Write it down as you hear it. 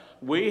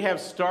we have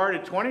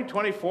started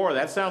 2024.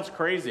 That sounds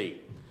crazy,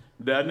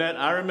 doesn't it?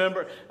 I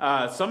remember,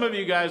 some of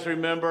you guys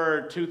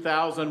remember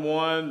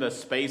 2001, the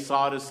Space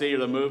Odyssey, or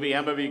the movie.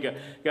 How many of you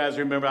guys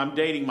remember? I'm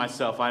dating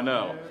myself, I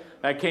know.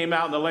 That came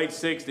out in the late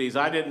 60s.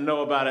 I didn't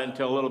know about it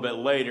until a little bit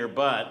later,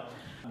 but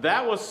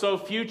that was so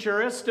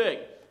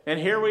futuristic. And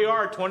here we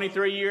are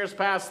 23 years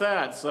past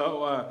that.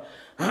 So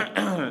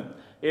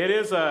it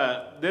is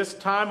this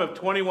time of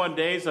 21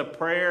 days of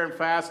prayer and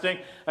fasting.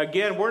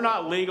 Again, we're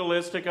not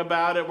legalistic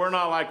about it. We're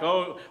not like,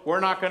 oh, we're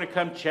not going to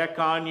come check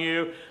on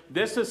you.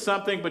 This is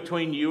something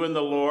between you and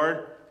the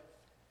Lord.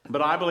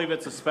 But I believe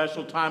it's a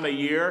special time of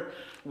year,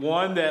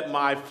 one that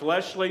my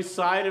fleshly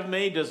side of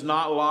me does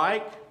not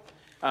like.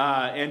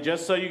 And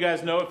just so you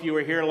guys know, if you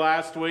were here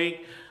last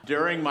week,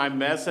 during my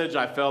message,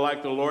 I felt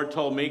like the Lord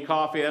told me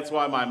coffee. That's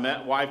why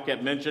my wife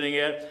kept mentioning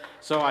it.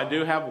 So I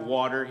do have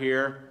water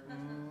here.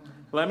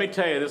 Let me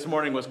tell you, this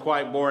morning was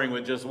quite boring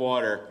with just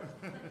water.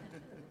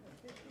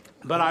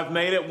 But I've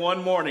made it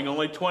one morning,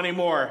 only 20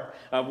 more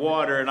of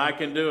water, and I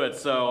can do it.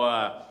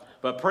 So,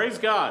 but praise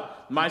God.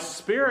 My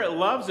spirit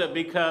loves it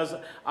because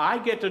I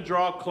get to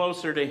draw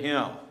closer to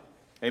Him.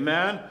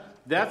 Amen?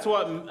 That's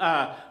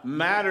what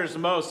matters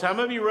most. How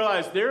many of you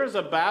realize there is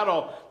a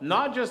battle,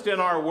 not just in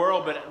our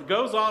world, but it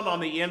goes on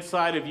the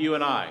inside of you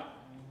and I?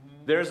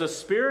 There's a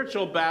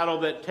spiritual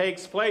battle that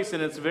takes place,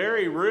 and it's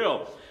very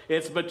real.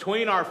 It's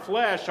between our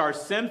flesh, our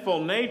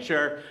sinful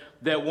nature,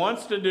 that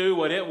wants to do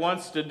what it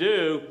wants to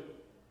do,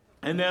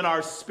 and then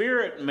our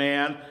spirit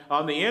man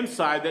on the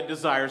inside that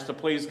desires to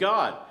please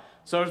God.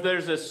 So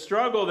there's a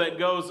struggle that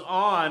goes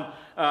on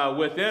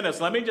within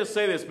us. Let me just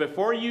say this.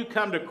 Before you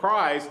come to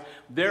Christ,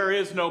 there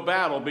is no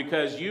battle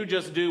because you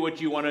just do what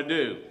you want to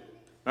do.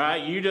 All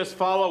right? You just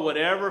follow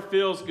whatever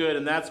feels good,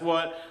 and that's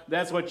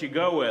what you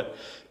go with.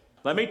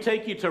 Let me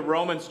take you to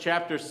Romans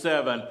chapter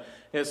 7.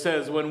 It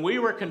says, when we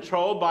were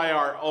controlled by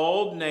our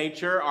old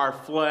nature, our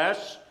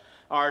flesh,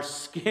 our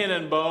skin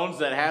and bones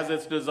that has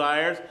its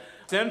desires,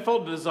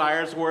 sinful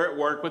desires were at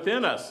work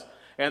within us.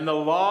 And the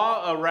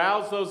law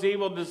aroused those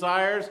evil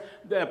desires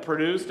that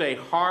produced a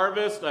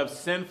harvest of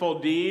sinful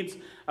deeds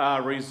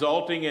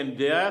resulting in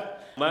death.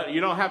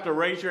 You don't have to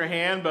raise your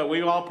hand, but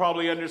we all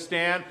probably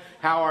understand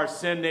how our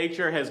sin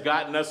nature has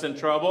gotten us in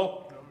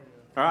trouble.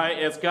 All right,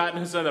 it's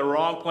gotten us in the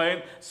wrong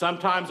place.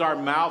 Sometimes our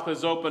mouth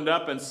has opened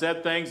up and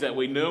said things that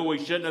we knew we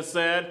shouldn't have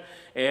said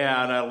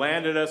and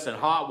landed us in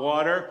hot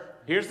water.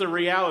 Here's the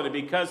reality.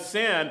 Because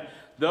sin,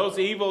 those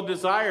evil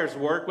desires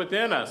work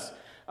within us.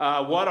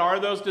 What are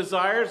those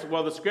desires?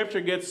 Well, the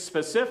scripture gets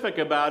specific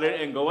about it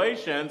in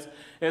Galatians.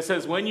 It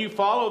says, when you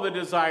follow the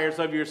desires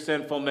of your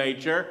sinful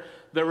nature,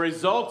 the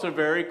results are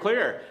very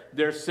clear.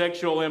 There's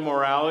sexual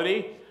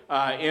immorality,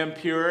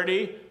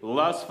 impurity,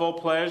 lustful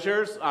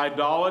pleasures,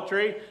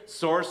 idolatry,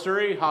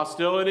 sorcery,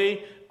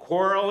 hostility,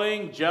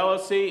 quarreling,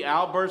 jealousy,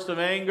 outbursts of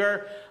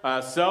anger,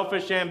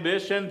 selfish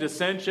ambition,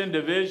 dissension,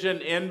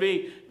 division,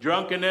 envy,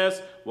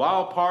 drunkenness,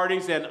 wild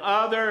parties, and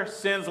other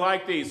sins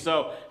like these.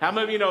 So how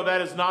many of you know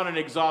that is not an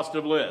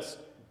exhaustive list?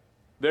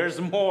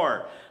 There's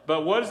more.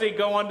 But what does he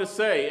go on to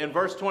say? In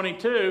verse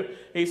 22,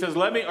 he says,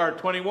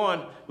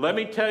 21, let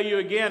me tell you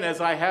again, as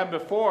I have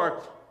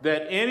before,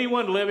 that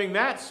anyone living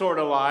that sort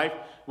of life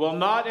will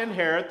not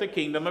inherit the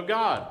kingdom of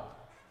God.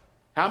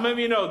 How many of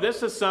you know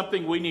this is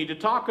something we need to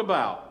talk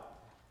about?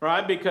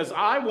 Right? Because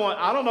I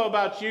don't know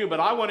about you, but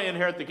I want to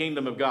inherit the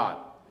kingdom of God.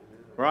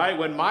 Right?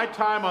 When my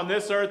time on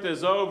this earth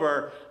is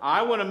over,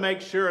 I want to make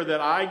sure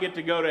that I get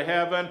to go to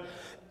heaven,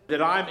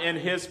 that I'm in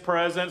His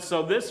presence.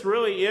 So this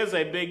really is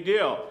a big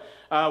deal.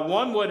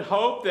 One would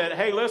hope that,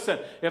 hey, listen,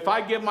 if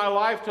I give my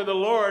life to the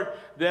Lord,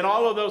 then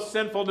all of those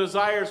sinful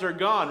desires are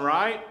gone,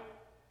 right?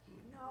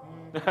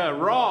 No.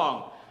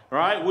 Wrong.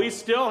 Right? We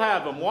still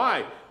have them.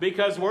 Why?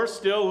 Because we're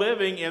still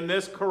living in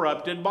this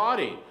corrupted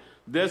body.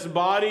 This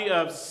body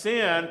of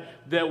sin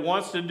that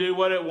wants to do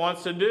what it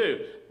wants to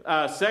do.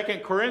 2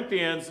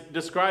 Corinthians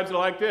describes it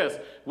like this.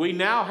 We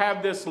now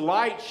have this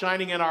light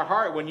shining in our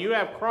heart. When you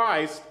have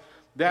Christ,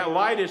 that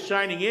light is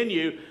shining in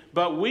you,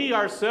 but we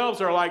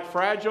ourselves are like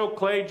fragile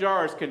clay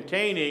jars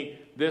containing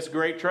this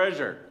great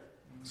treasure.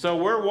 So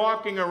we're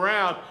walking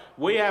around,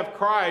 we have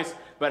Christ,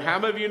 but how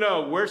many of you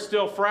know we're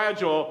still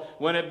fragile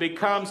when it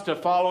becomes to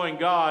following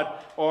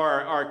God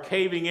or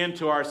caving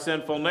into our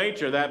sinful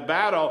nature? That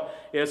battle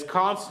is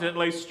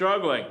constantly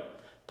struggling.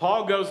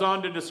 Paul goes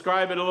on to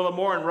describe it a little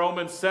more in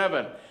Romans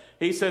 7.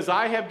 He says,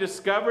 I have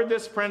discovered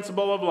this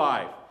principle of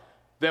life,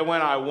 that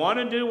when I want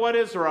to do what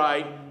is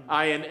right,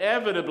 I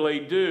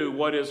inevitably do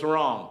what is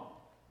wrong.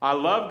 I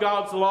love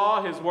God's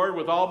law, His word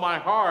with all my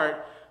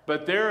heart,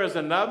 but there is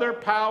another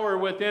power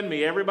within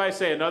me. Everybody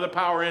say, another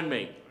power in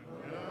me.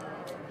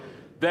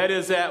 That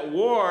is at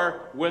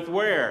war with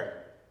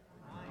where?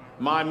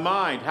 My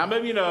mind. How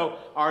many of you know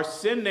our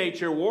sin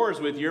nature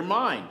wars with your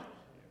mind?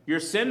 Your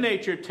sin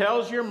nature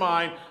tells your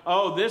mind,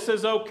 oh, this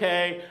is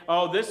okay.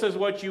 Oh, this is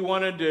what you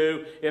want to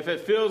do. If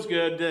it feels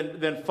good,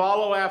 then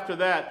follow after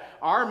that.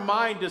 Our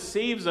mind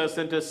deceives us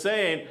into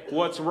saying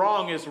what's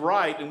wrong is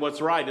right and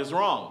what's right is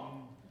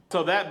wrong.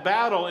 So that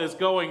battle is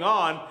going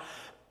on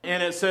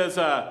And it says,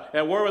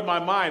 at war with my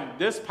mind,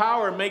 this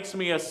power makes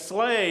me a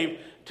slave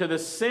to the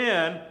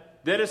sin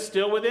that is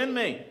still within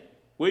me.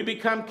 We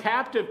become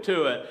captive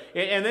to it.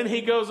 And then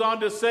he goes on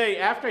to say,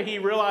 after he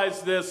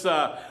realized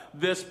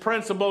this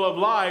principle of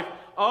life,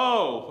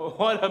 oh,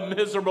 what a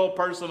miserable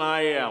person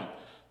I am.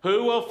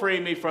 Who will free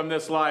me from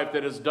this life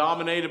that is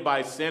dominated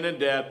by sin and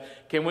death?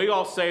 Can we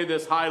all say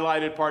this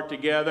highlighted part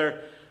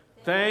together?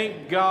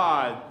 Thank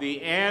God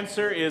the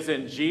answer is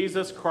in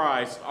Jesus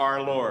Christ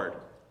our Lord.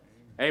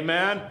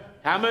 Amen?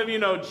 How many of you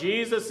know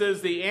Jesus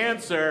is the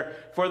answer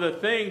for the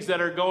things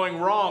that are going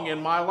wrong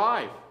in my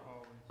life?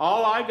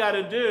 All I got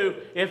to do,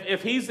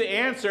 if he's the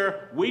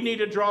answer, we need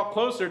to draw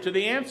closer to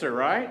the answer,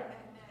 right?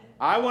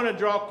 I want to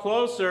draw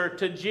closer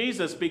to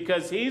Jesus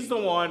because he's the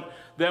one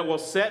that will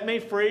set me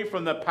free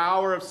from the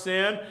power of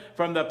sin,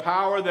 from the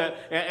power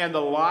and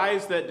the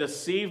lies that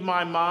deceive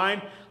my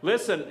mind.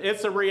 Listen,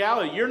 it's a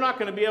reality. You're not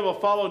going to be able to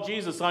follow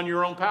Jesus on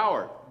your own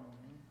power.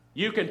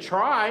 You can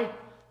try.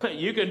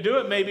 You can do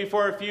it maybe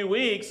for a few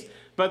weeks,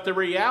 but the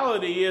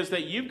reality is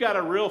that you've got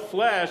a real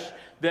flesh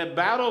that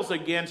battles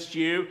against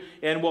you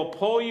and will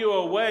pull you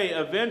away,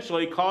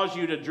 eventually cause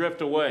you to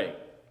drift away.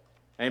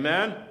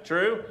 Amen?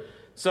 True?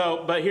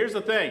 So, but here's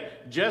the thing.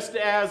 Just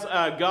as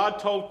God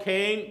told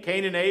Cain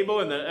and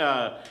Abel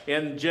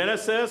in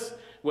Genesis,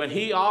 when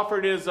he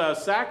offered his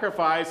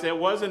sacrifice, it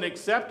wasn't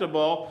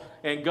acceptable,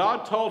 and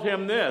God told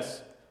him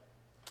this.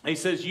 He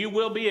says, you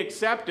will be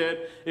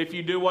accepted if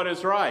you do what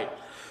is right.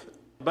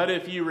 But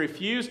if you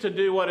refuse to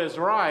do what is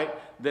right,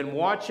 then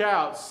watch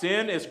out.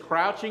 Sin is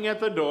crouching at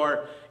the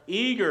door,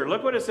 eager.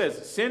 Look what it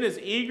says. Sin is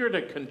eager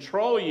to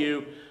control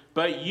you,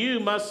 but you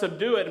must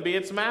subdue it and be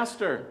its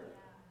master.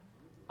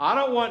 I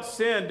don't want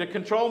sin to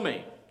control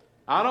me.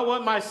 I don't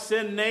want my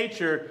sin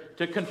nature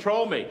to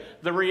control me.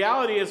 The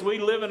reality is we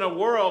live in a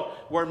world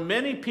where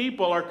many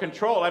people are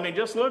controlled. I mean,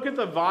 just look at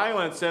the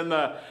violence and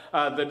the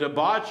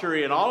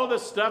debauchery and all of the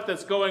stuff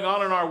that's going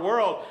on in our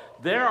world.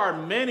 There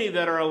are many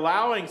that are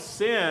allowing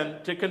sin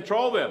to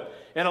control them.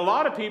 And a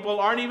lot of people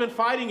aren't even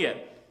fighting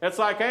it. It's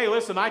like, hey,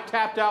 listen, I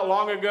tapped out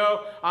long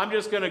ago. I'm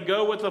just going to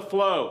go with the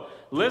flow.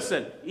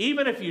 Listen,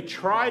 even if you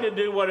try to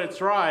do what is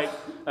right,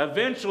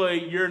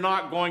 eventually you're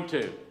not going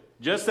to.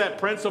 Just that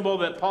principle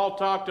that Paul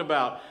talked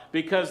about.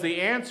 Because the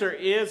answer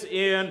is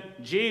in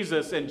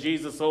Jesus and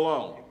Jesus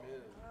alone.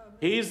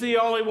 He's the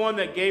only one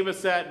that gave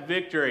us that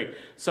victory.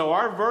 So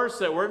our verse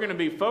that we're going to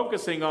be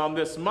focusing on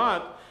this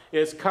month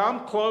is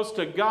come close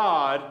to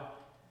God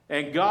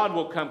and God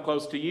will come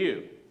close to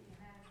you.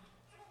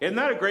 Isn't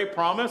that a great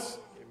promise?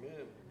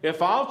 Amen.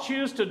 If I'll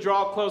choose to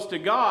draw close to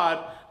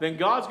God, then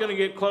God's going to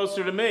get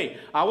closer to me.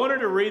 I wanted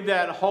to read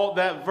that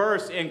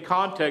verse in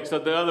context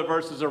of the other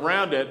verses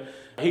around it.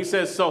 He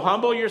says, so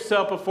humble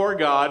yourself before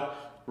God,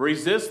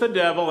 resist the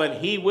devil,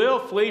 and he will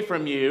flee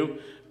from you.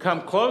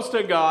 Come close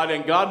to God,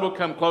 and God will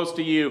come close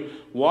to you.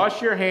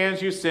 Wash your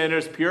hands, you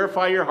sinners.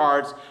 Purify your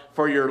hearts,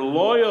 for your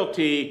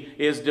loyalty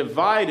is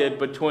divided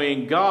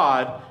between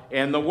God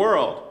and the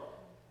world.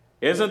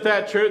 Isn't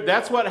that true?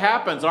 That's what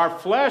happens. Our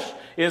flesh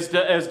is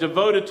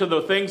devoted to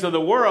the things of the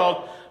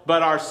world,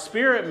 but our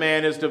spirit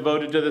man is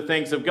devoted to the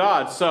things of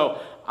God.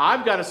 So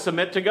I've got to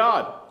submit to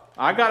God.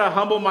 I got to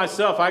humble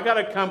myself. I got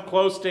to come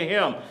close to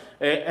him.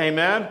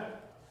 Amen?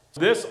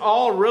 This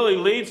all really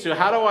leads to,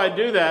 how do I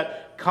do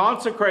that?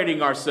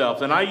 Consecrating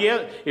ourselves. And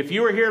if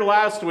you were here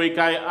last week,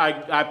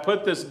 I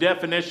put this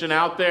definition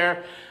out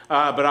there,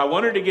 but I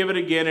wanted to give it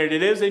again, and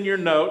it is in your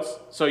notes.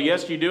 So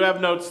yes, you do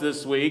have notes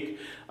this week.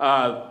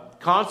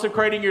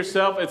 Consecrating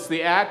yourself, it's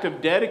the act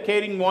of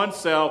dedicating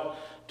oneself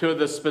to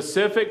the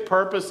specific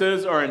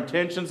purposes or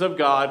intentions of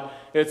God.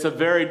 It's a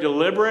very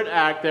deliberate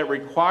act that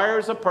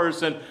requires a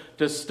person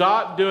to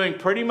stop doing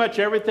pretty much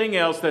everything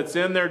else that's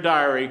in their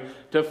diary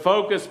to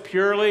focus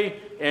purely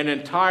and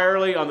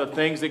entirely on the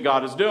things that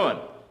God is doing.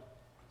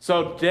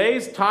 So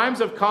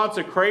times of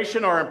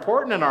consecration are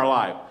important in our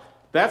life.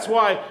 That's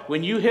why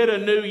when you hit a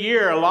new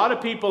year, a lot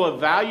of people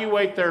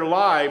evaluate their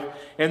life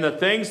and the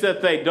things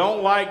that they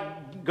don't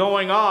like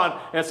going on.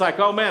 It's like,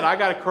 oh man, I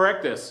got to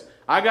correct this.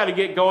 I got to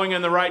get going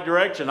in the right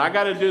direction. I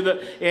got to do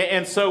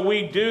and so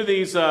we do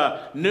these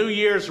New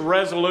Year's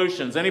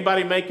resolutions.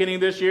 Anybody make any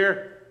this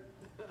year?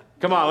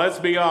 Come on, let's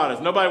be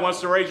honest. Nobody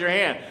wants to raise your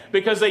hand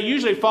because they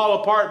usually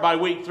fall apart by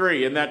week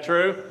 3. Isn't that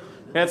true?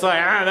 It's like,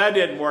 that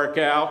didn't work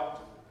out.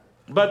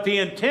 But the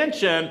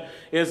intention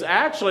is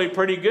actually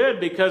pretty good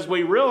because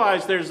we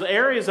realize there's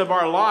areas of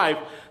our life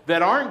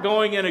that aren't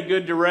going in a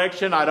good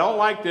direction. I don't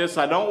like this.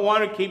 I don't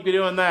want to keep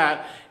doing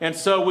that. And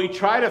so we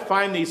try to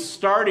find these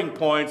starting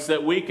points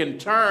that we can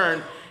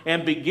turn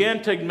and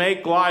begin to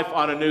make life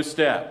on a new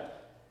step.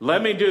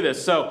 Let me do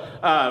this. So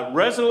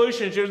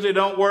resolutions usually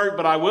don't work,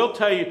 but I will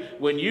tell you,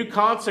 when you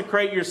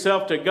consecrate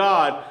yourself to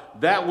God,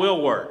 that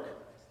will work.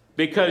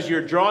 Because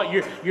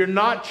you're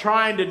not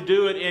trying to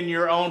do it in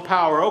your own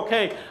power.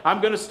 Okay, I'm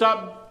going to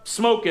stop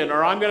smoking,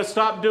 or I'm going to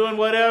stop doing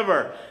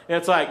whatever.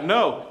 It's like,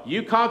 no,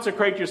 you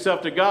consecrate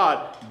yourself to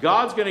God.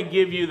 God's going to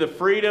give you the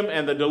freedom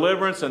and the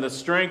deliverance and the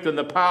strength and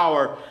the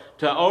power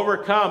to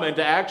overcome and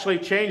to actually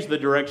change the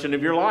direction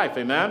of your life.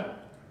 Amen?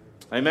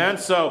 Amen?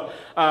 So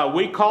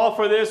we call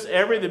for this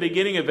the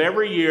beginning of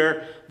every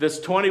year, this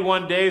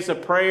 21 days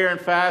of prayer and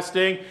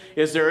fasting.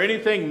 Is there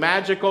anything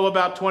magical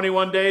about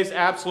 21 days?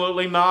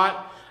 Absolutely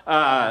not.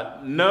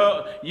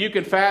 No, you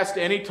can fast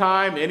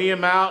anytime, any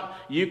amount.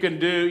 You can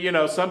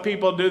do, some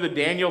people do the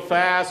Daniel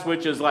fast,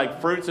 which is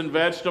like fruits and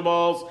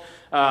vegetables.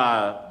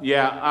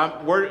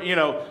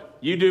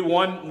 You do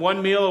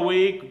one meal a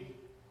week,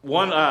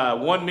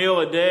 one meal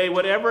a day,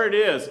 whatever it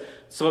is.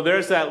 So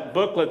there's that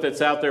booklet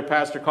that's out there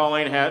Pastor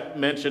Colleen had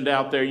mentioned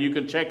out there. You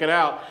can check it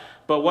out.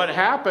 But what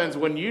happens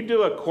when you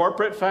do a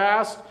corporate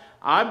fast,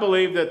 I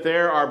believe that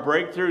there are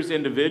breakthroughs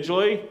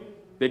individually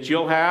that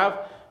you'll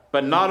have.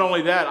 But not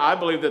only that, I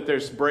believe that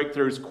there's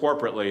breakthroughs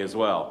corporately as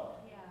well.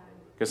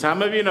 Because how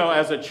many of you know,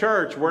 as a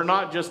church, we're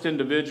not just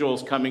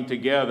individuals coming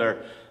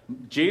together.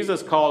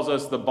 Jesus calls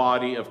us the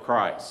body of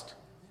Christ.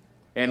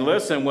 And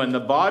listen, when the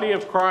body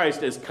of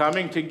Christ is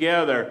coming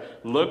together,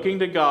 looking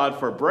to God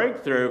for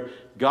breakthrough,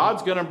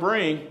 God's going to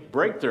bring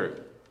breakthrough.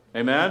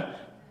 Amen?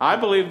 I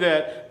believe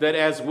that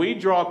as we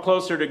draw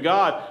closer to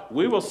God,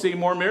 we will see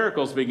more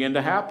miracles begin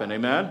to happen.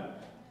 Amen?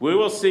 We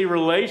will see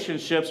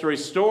relationships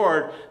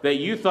restored that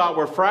you thought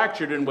were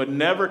fractured and would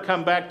never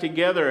come back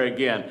together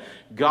again.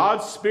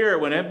 God's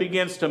Spirit, when it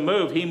begins to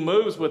move, He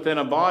moves within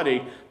a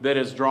body that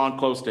is drawn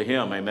close to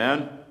Him.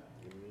 Amen?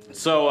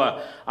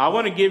 So I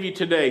want to give you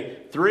today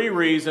 3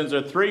 reasons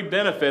or 3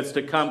 benefits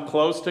to come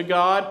close to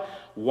God.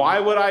 Why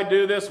would I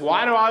do this?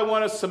 Why do I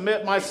want to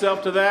submit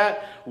myself to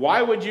that?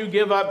 Why would you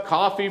give up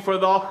coffee for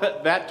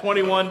that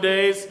 21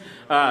 days?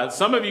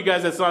 Some of you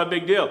guys, that's not a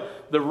big deal.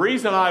 The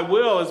reason I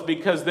will is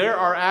because there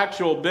are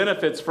actual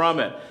benefits from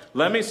it.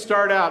 Let me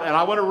start out, and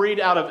I want to read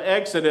out of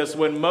Exodus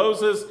when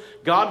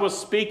God was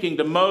speaking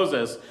to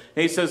Moses.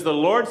 He says, the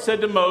Lord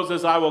said to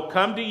Moses, I will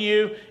come to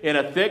you in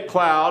a thick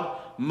cloud,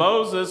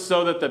 Moses,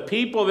 so that the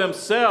people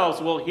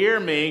themselves will hear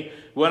me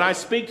when I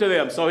speak to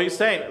them. So he's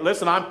saying,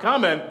 listen, I'm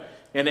coming,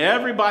 and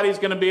everybody's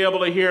going to be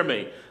able to hear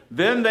me.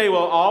 Then they will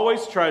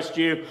always trust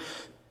you.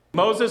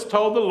 Moses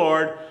told the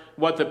Lord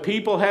what the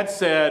people had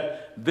said.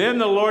 Then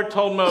the Lord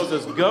told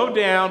Moses, go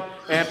down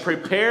and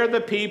prepare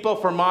the people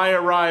for my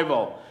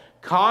arrival.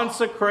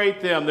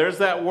 Consecrate them, there's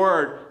that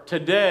word,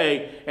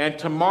 today and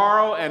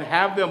tomorrow, and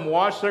have them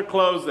wash their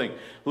clothing.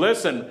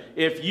 Listen,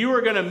 if you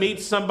are going to meet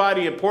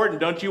somebody important,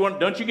 don't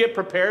you get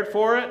prepared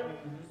for it?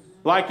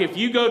 Like if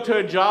you go to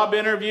a job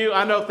interview,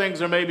 I know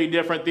things are maybe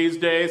different these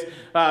days,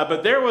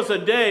 but there was a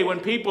day when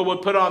people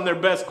would put on their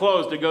best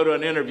clothes to go to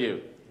an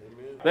interview.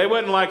 They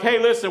wouldn't like, hey,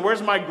 listen,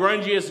 where's my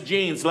grungiest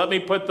jeans? Let me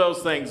put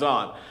those things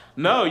on.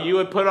 No, you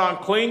would put on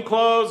clean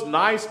clothes,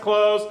 nice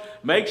clothes,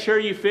 make sure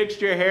you fixed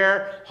your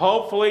hair,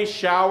 hopefully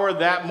shower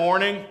that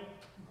morning.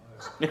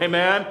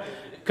 Amen?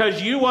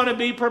 Because you want to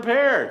be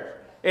prepared.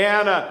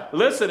 And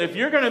listen, if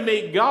you're going to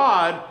meet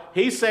God,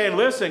 He's saying,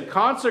 listen,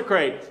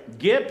 consecrate,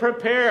 get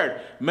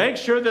prepared, make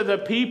sure that the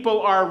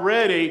people are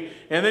ready.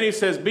 And then He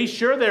says, be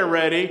sure they're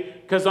ready,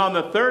 because on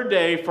the 3rd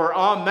day, for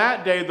on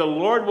that day, the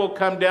Lord will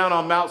come down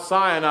on Mount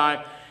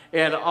Sinai,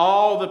 and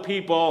all the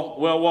people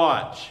will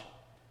watch.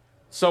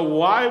 So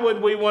why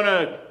would we want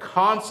to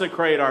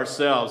consecrate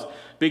ourselves?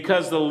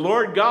 Because the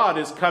Lord God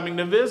is coming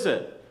to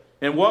visit.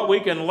 And what we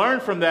can learn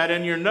from that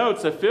in your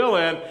notes to fill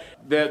in,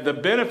 the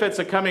benefits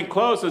of coming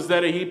close is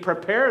that He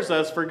prepares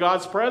us for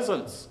God's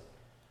presence.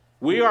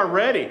 We are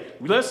ready.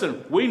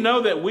 Listen, we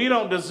know that we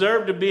don't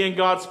deserve to be in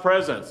God's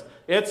presence.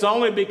 It's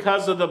only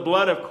because of the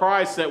blood of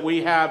Christ that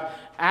we have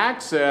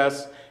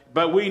access,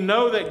 but we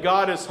know that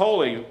God is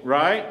holy,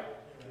 right?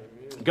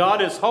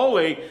 God is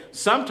holy.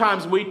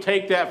 Sometimes we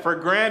take that for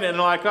granted and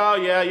like, oh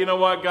yeah, you know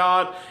what,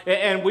 God?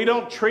 And we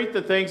don't treat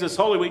the things as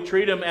holy. We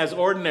treat them as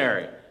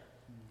ordinary.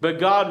 But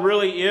God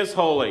really is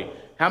holy.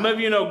 How many of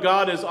you know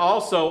God is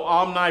also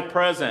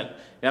omnipresent?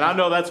 And I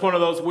know that's one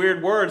of those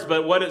weird words,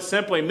 but what it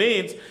simply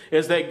means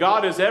is that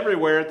God is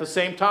everywhere at the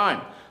same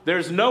time.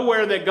 There's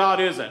nowhere that God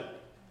isn't.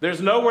 There's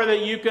nowhere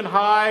that you can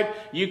hide.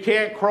 You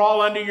can't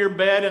crawl under your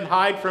bed and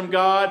hide from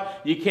God.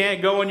 You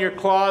can't go in your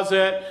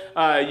closet.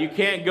 You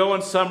can't go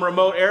in some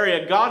remote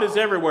area. God is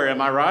everywhere, am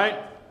I right?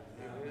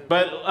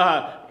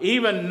 But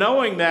even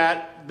knowing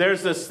that,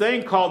 there's this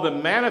thing called the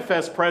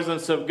manifest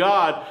presence of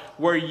God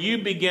where you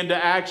begin to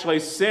actually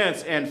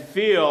sense and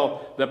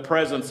feel the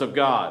presence of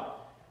God.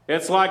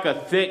 It's like a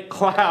thick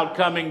cloud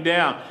coming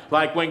down.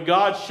 Like when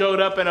God showed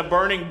up in a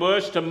burning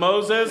bush to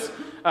Moses,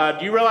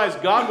 do you realize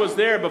God was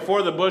there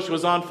before the bush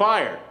was on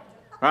fire?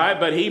 Right?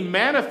 But He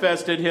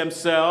manifested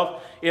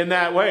Himself in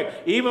that way.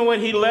 Even when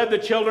He led the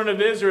children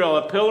of Israel,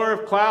 a pillar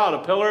of cloud,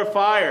 a pillar of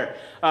fire.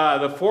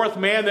 The 4th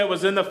man that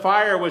was in the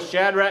fire was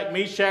Shadrach,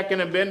 Meshach,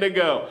 and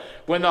Abednego.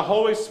 When the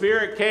Holy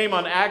Spirit came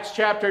on Acts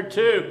chapter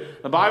 2,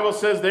 the Bible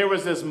says there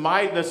was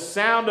the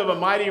sound of a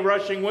mighty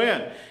rushing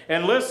wind.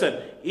 And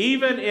listen,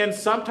 even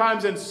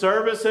sometimes in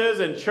services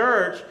in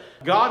church,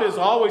 God is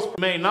always,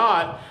 may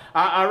not.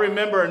 I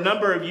remember a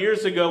number of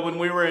years ago when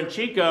we were in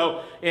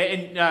Chico,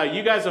 and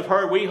you guys have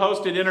heard we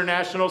hosted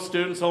international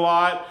students a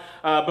lot.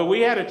 But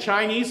we had a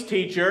Chinese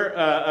teacher,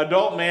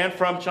 adult man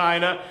from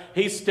China.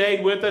 He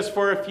stayed with us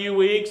for a few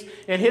weeks.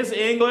 And his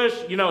English,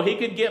 he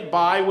could get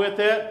by with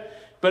it.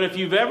 But if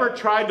you've ever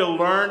tried to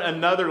learn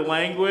another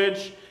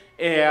language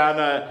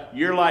and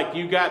you're like,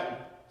 you got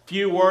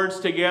few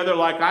words together,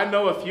 like I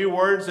know a few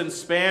words in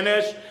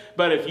Spanish,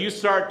 but if you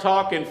start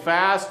talking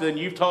fast, then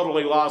you've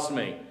totally lost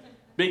me.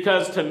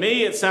 Because to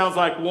me, it sounds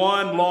like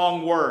one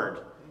long word.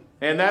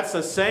 And that's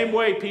the same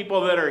way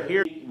people that are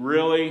here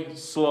really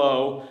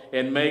slow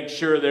and make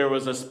sure there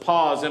was a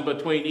pause in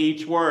between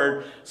each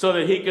word so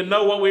that he could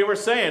know what we were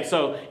saying.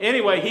 So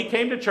anyway, he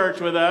came to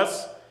church with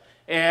us.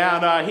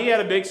 And he had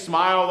a big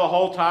smile the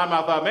whole time.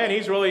 I thought, man,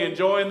 he's really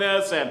enjoying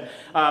this. And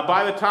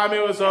by the time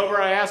it was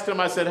over, I asked him,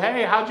 I said,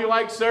 hey, how'd you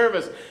like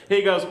service?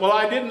 He goes, well,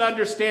 I didn't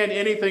understand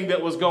anything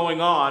that was going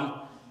on,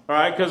 all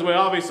right, because we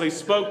obviously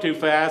spoke too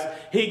fast.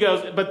 He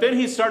goes, but then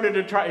he started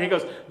to try. He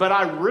goes, but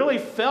I really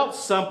felt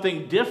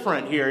something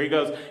different here. He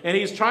goes, and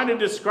he's trying to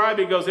describe,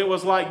 he goes, it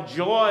was like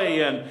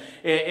joy.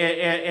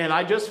 And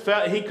I just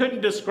felt, he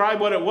couldn't describe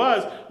what it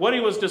was. What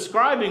he was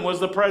describing was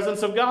the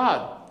presence of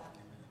God.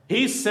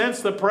 He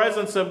sensed the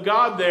presence of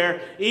God there,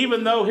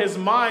 even though his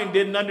mind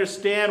didn't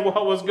understand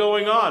what was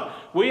going on.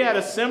 We had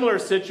a similar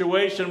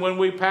situation when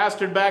we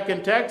pastored back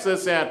in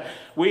Texas, and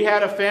we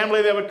had a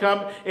family that would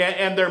come,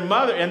 and their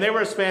mother, and they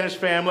were a Spanish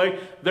family,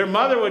 their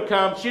mother would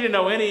come, she didn't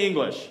know any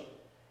English.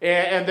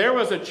 And there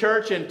was a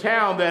church in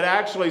town that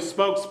actually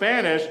spoke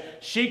Spanish.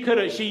 She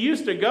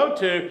used to go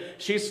to.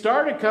 She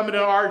started coming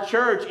to our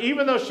church,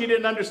 even though she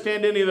didn't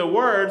understand any of the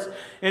words.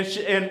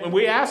 And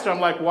we asked her, I'm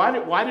like,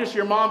 why does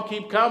your mom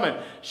keep coming?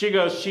 She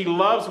goes, she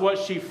loves what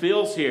she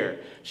feels here.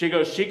 She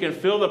goes, she can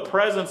feel the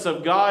presence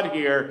of God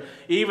here,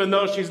 even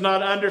though she's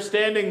not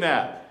understanding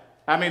that.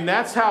 I mean,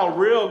 that's how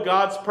real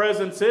God's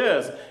presence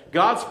is.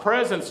 God's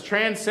presence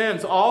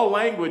transcends all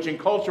language and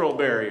cultural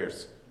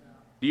barriers.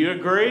 Do you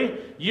agree?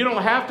 You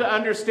don't have to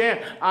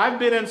understand. I've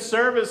been in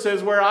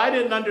services where I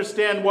didn't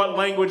understand what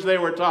language they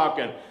were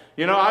talking.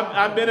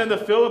 I've been in the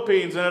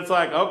Philippines, and it's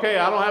like, okay,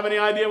 I don't have any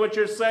idea what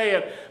you're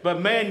saying. But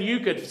man,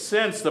 you could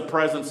sense the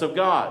presence of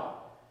God.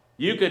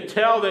 You could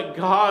tell that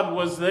God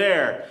was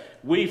there.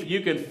 You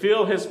can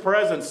feel his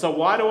presence. So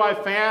why do I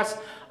fast?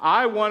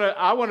 I want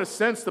to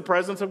sense the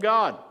presence of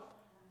God.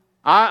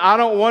 I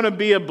don't want to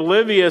be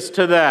oblivious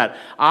to that.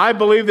 I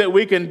believe that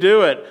we can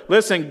do it.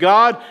 Listen,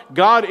 God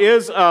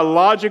is a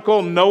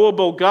logical,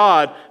 knowable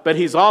God, but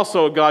he's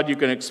also a God you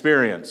can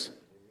experience.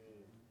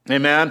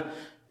 Amen?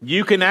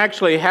 You can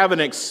actually have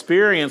an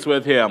experience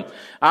with him.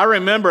 I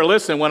remember,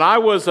 listen, when I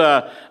was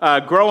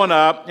growing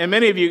up, and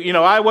many of you,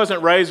 I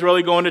wasn't raised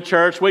really going to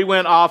church. We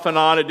went off and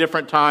on at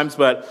different times,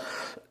 but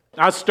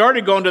I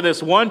started going to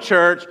this one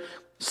church,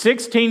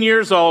 16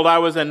 years old. It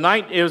was in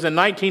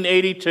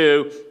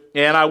 1982.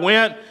 And I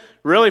went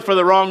really for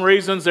the wrong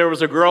reasons. There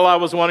was a girl I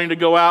was wanting to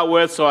go out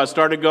with, so I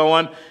started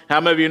going.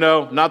 How many of you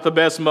know, not the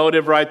best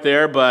motive right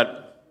there,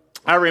 but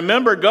I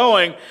remember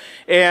going,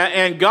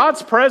 and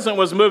God's presence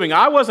was moving.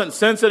 I wasn't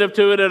sensitive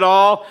to it at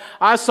all.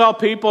 I saw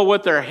people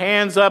with their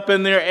hands up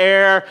in their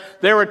air.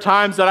 There were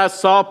times that I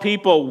saw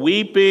people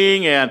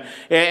weeping, and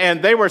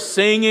they were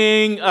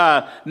singing,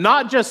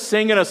 not just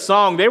singing a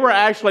song. They were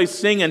actually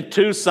singing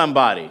to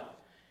somebody.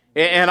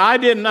 And I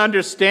didn't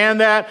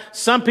understand that.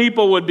 Some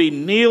people would be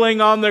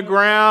kneeling on the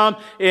ground,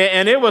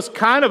 and it was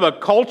kind of a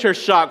culture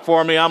shock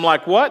for me. I'm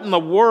like, what in the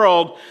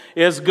world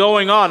is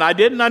going on? I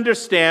didn't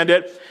understand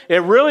it.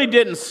 It really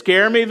didn't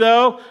scare me,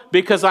 though,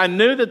 because I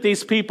knew that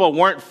these people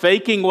weren't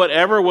faking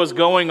whatever was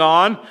going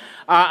on.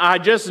 I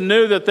just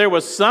knew that there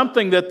was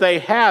something that they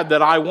had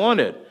that I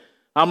wanted.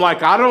 I'm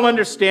like, I don't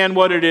understand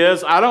what it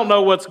is. I don't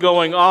know what's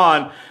going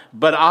on,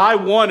 but I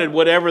wanted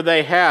whatever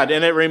they had.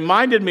 And it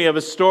reminded me of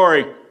a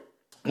story.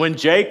 When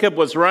Jacob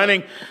was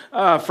running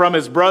from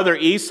his brother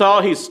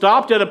Esau, he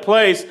stopped at a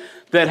place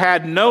that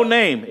had no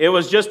name. It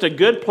was just a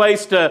good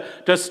place to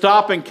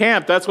stop and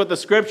camp. That's what the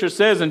scripture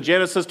says in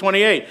Genesis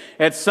 28.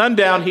 At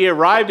sundown, he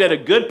arrived at a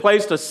good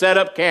place to set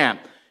up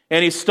camp.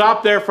 And he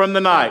stopped there from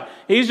the night.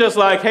 He's just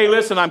like, hey,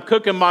 listen, I'm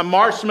cooking my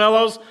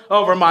marshmallows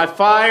over my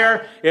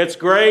fire. It's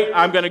great.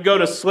 I'm going to go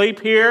to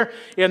sleep here.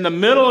 In the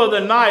middle of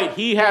the night,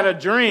 he had a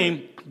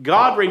dream.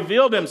 God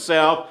revealed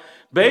himself,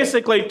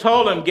 basically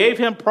told him, gave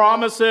him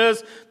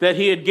promises that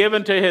he had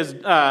given to his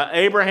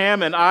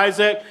Abraham and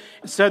Isaac,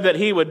 said that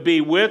he would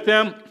be with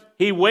him.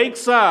 He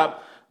wakes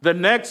up the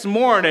next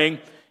morning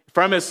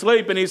from his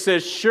sleep and he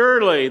says,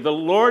 surely the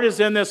Lord is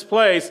in this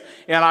place,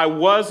 and I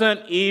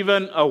wasn't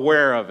even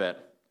aware of it.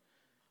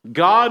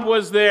 God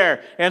was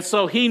there. And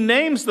so he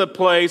names the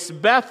place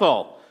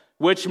Bethel,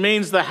 which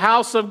means the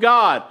house of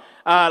God.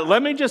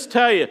 Let me just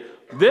tell you,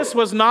 this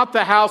was not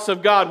the house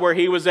of God where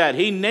he was at.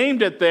 He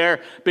named it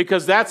there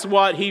because that's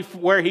where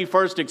he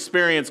first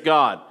experienced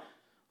God.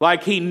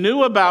 Like he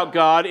knew about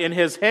God in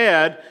his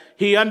head.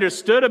 He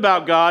understood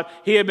about God.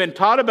 He had been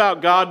taught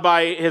about God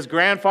by his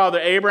grandfather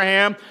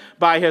Abraham,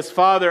 by his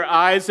father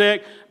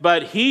Isaac,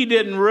 but he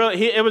didn't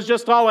really, it was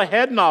just all a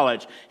head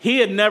knowledge. He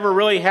had never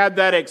really had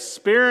that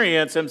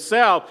experience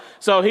himself,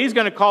 so he's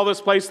going to call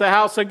this place the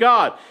house of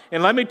God.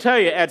 And let me tell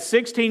you, at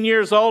 16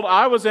 years old,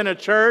 I was in a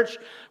church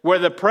where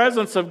the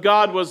presence of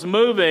God was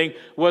moving,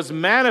 was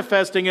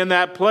manifesting in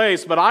that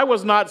place, but I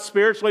was not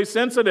spiritually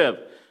sensitive.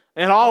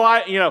 And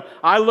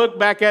I look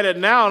back at it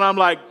now and I'm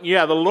like,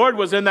 yeah, the Lord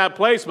was in that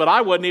place, but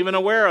I wasn't even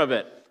aware of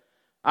it.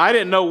 I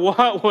didn't know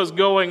what was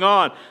going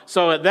on.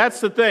 So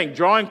that's the thing.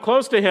 Drawing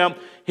close to him,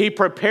 he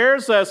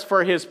prepares us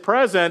for his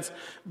presence,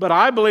 but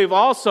I believe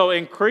also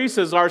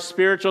increases our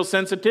spiritual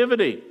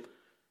sensitivity,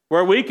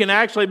 where we can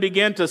actually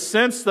begin to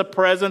sense the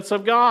presence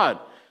of God.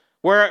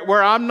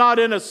 Where I'm not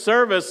in a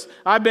service,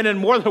 I've been in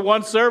more than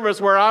one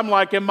service where I'm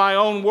like in my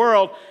own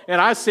world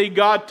and I see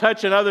God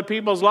touching other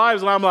people's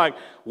lives and I'm like,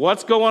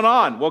 what's going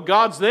on? Well,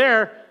 God's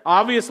there.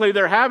 Obviously,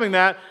 they're having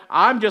that.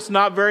 I'm just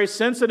not very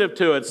sensitive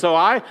to it. So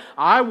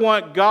I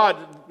want God.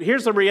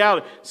 Here's the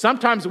reality.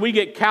 Sometimes we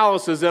get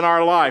calluses in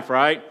our life,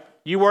 right?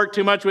 You work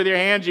too much with your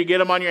hands, you get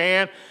them on your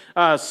hand,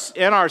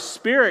 and our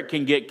spirit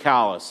can get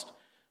calloused.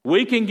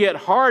 We can get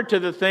hard to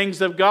the things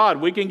of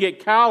God. We can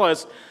get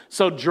callous.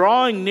 So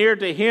drawing near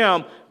to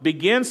him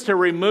begins to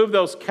remove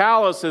those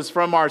calluses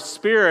from our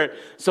spirit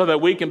so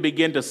that we can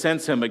begin to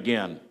sense him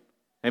again.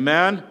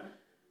 Amen?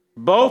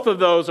 Both of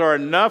those are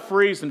enough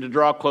reason to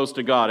draw close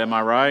to God. Am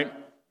I right?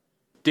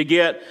 To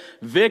get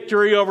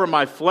victory over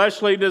my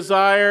fleshly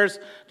desires,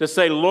 to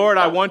say, Lord,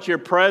 I want your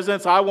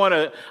presence. I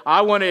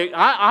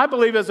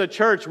believe as a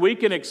church we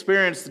can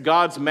experience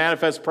God's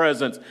manifest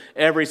presence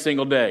every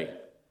single day.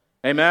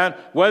 Amen?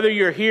 Whether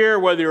you're here,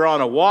 whether you're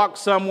on a walk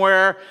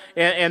somewhere,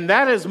 and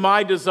that is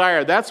my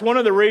desire. That's one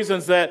of the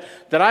reasons that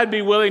I'd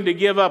be willing to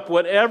give up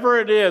whatever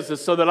it is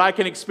so that I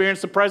can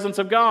experience the presence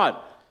of God.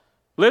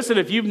 Listen,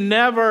 if you've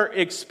never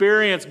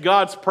experienced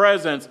God's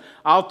presence,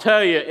 I'll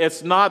tell you,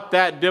 it's not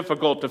that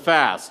difficult to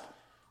fast.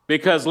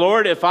 Because,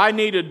 Lord, if I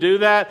need to do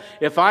that,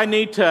 if I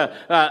need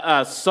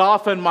to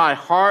soften my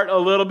heart a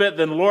little bit,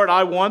 then, Lord,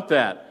 I want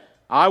that.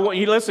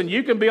 Listen,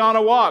 you can be on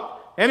a walk.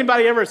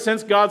 Anybody ever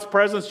sense God's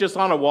presence just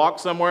on a walk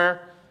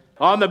somewhere?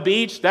 On the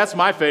beach? That's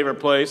my favorite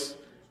place.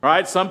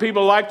 Right? Some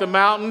people like the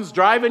mountains.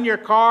 Driving your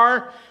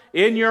car,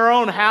 in your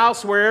own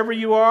house, wherever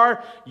you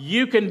are,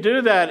 you can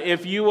do that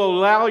if you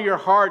allow your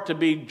heart to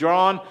be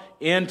drawn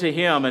into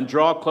him and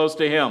draw close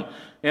to him.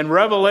 In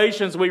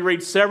Revelations, we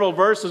read several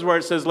verses where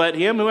it says, let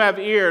him who have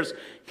ears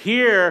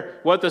hear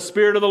what the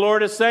Spirit of the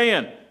Lord is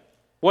saying.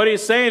 What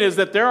he's saying is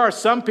that there are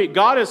some people,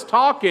 God is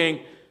talking,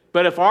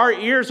 but if our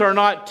ears are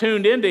not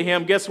tuned into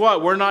him, guess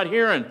what? We're not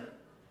hearing.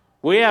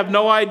 We have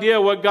no idea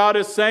what God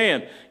is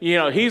saying. You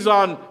know, he's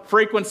on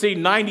frequency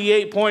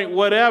 98 point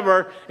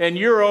whatever, and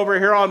you're over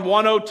here on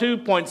 102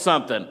 point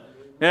something.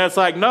 And it's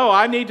like, no,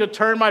 I need to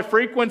turn my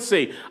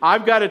frequency.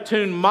 I've got to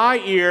tune my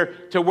ear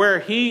to where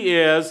he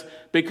is,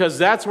 because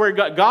that's where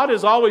God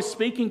is always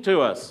speaking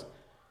to us.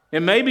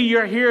 And maybe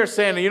you're here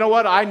saying, you know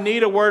what? I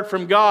need a word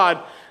from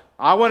God.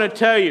 I want to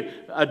tell you,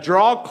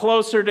 draw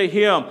closer to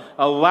him.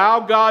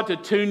 Allow God to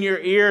tune your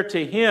ear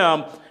to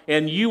him,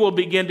 and you will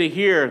begin to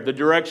hear the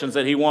directions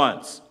that he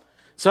wants.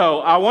 So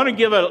I want to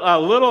give a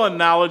little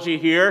analogy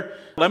here.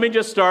 Let me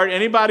just start.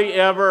 Anybody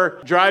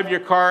ever drive your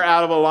car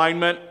out of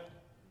alignment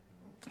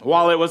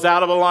while it was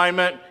out of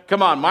alignment?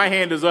 Come on, my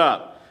hand is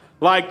up.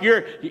 Like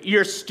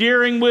your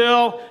steering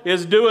wheel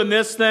is doing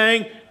this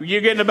thing.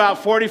 You're getting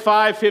about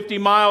 45, 50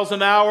 miles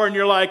an hour, and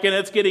you're like, and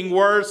it's getting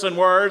worse and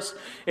worse.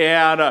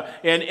 And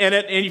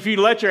if you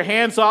let your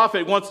hands off,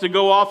 it wants to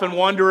go off in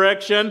one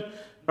direction.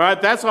 Right?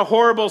 That's a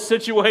horrible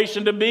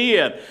situation to be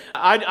in.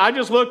 I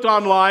just looked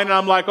online and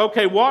I'm like,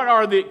 okay,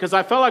 because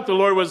I felt like the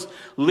Lord was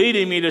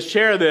leading me to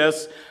share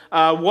this.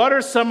 What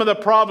are some of the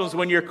problems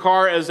when your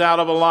car is out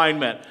of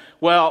alignment?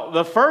 Well,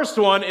 the first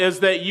one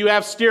is that you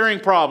have steering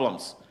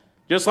problems.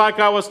 Just like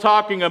I was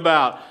talking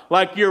about.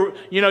 Like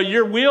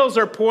your wheels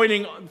are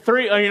pointing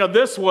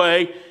this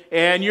way,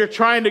 and you're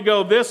trying to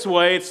go this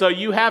way, so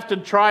you have to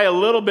try a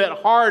little bit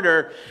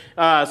harder.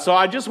 So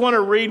I just want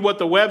to read what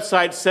the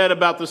website said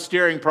about the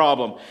steering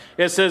problem.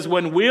 It says,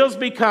 when wheels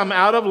become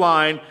out of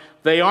line,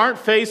 they aren't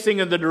facing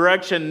in the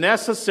direction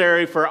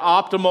necessary for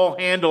optimal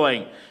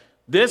handling.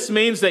 This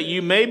means that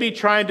you may be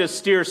trying to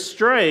steer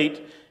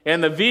straight,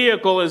 and the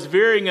vehicle is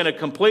veering in a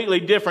completely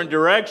different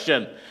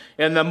direction.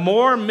 And the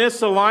more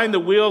misaligned the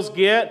wheels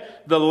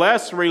get, the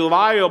less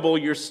reliable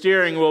your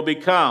steering will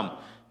become.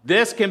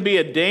 This can be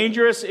a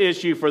dangerous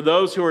issue for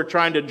those who are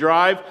trying to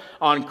drive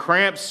on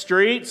cramped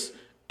streets.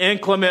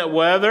 Inclement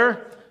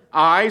weather,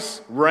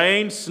 ice,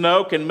 rain,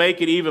 snow can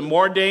make it even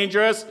more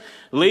dangerous,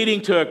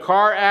 leading to a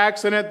car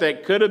accident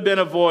that could have been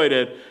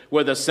avoided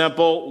with a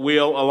simple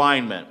wheel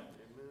alignment.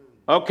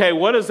 Okay,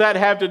 what does that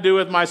have to do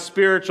with my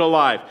spiritual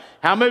life?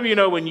 How many of you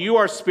know when you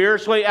are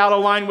spiritually out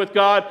of line with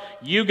God,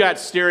 you got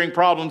steering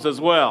problems as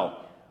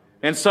well?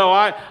 And so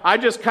I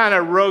just kind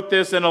of wrote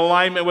this in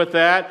alignment with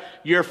that.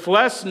 Your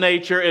flesh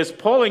nature is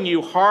pulling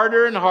you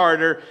harder and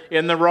harder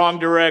in the wrong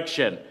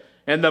direction.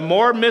 And the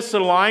more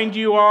misaligned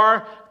you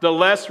are, the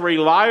less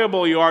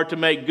reliable you are to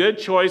make good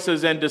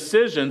choices and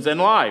decisions in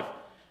life.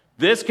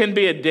 This can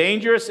be a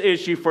dangerous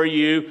issue for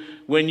you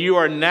when you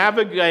are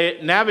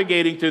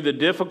navigating through the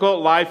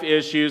difficult life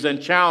issues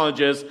and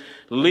challenges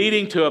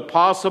leading to a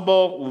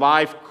possible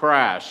life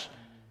crash.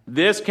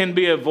 This can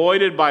be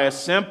avoided by a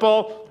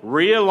simple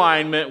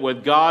realignment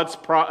with God's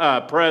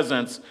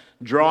presence,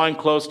 drawing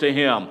close to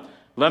Him.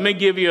 Let me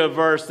give you a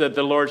verse that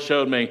the Lord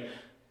showed me.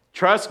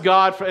 Trust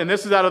God, and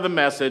this is out of the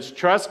Message,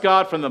 trust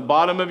God from the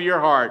bottom of your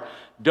heart.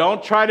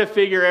 Don't try to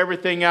figure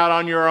everything out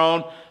on your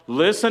own.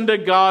 Listen to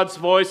God's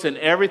voice in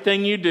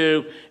everything you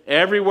do,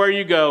 everywhere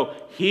you go.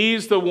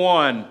 He's the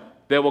one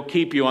that will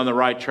keep you on the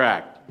right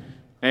track.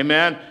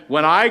 Amen.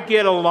 When I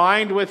get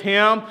aligned with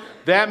Him,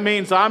 that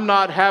means I'm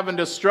not having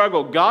to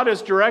struggle. God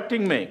is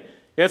directing me.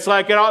 It's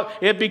like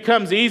it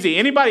becomes easy.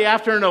 Anybody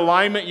after an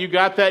alignment, you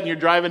got that and you're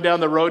driving down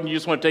the road and you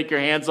just want to take your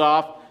hands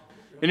off?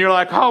 And you're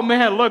like, oh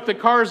man, look, the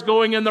car's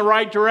going in the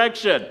right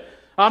direction.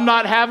 I'm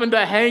not having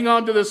to hang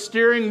on to the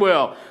steering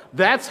wheel.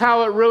 That's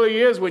how it really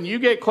is. When you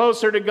get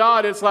closer to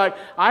God, it's like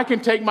I can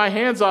take my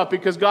hands off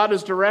because God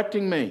is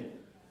directing me.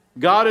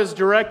 God is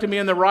directing me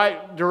in the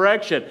right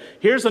direction.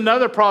 Here's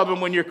another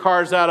problem when your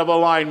car's out of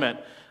alignment.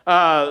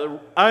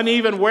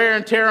 Uneven wear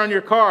and tear on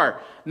your car.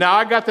 Now,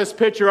 I got this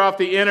picture off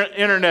the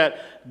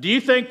internet. Do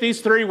you think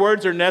these 3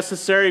 words are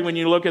necessary when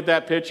you look at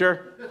that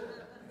picture?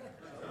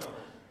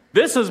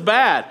 This is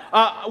bad.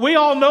 We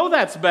all know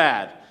that's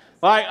bad.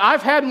 Like,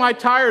 I've had my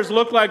tires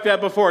look like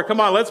that before. Come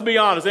on, let's be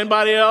honest.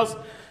 Anybody else?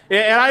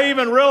 And I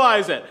even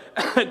realize it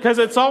because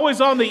it's always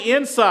on the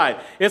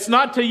inside. It's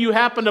not till you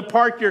happen to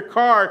park your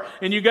car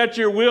and you got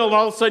your wheel and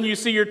all of a sudden you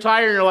see your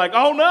tire and you're like,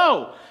 oh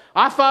no,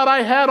 I thought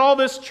I had all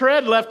this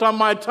tread left on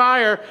my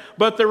tire,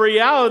 but the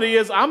reality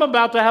is I'm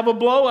about to have a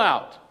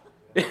blowout.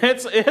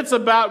 It's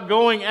about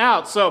going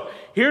out. So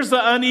here's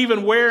the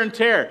uneven wear and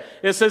tear.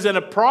 It says in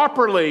a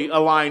properly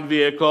aligned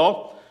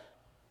vehicle,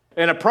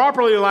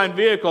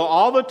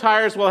 all the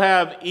tires will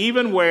have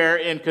even wear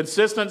in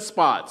consistent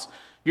spots.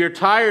 Your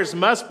tires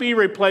must be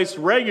replaced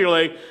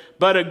regularly,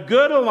 but a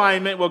good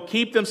alignment will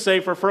keep them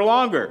safer for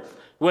longer.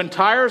 When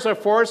tires are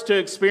forced to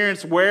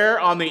experience wear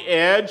on the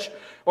edge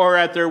or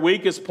at their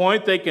weakest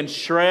point, they can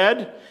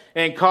shred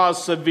and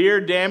cause severe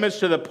damage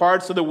to the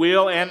parts of the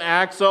wheel and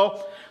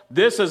axle.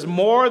 This is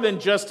more than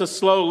just a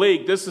slow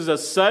leak. This is a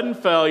sudden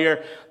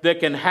failure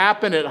that can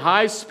happen at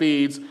high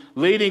speeds,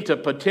 leading to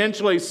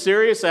potentially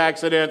serious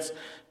accidents.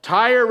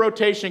 Tire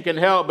rotation can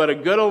help, but a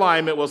good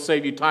alignment will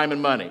save you time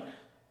and money.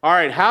 All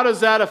right, how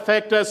does that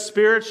affect us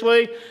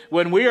spiritually?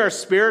 When we are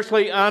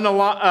spiritually out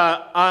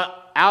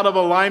of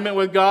alignment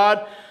with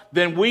God,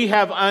 then we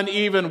have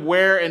uneven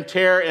wear and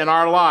tear in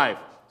our life.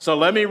 So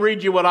let me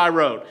read you what I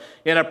wrote.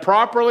 In a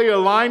properly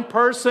aligned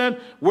person,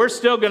 we're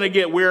still going to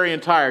get weary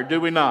and tired, do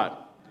we not?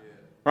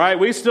 Right?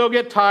 We still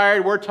get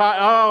tired. We're tired.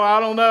 Oh, I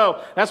don't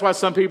know. That's why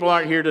some people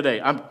aren't here today.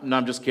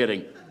 I'm just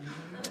kidding.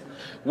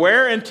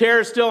 Wear and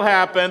tear still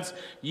happens.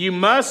 You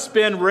must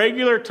spend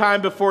regular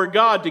time before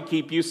God to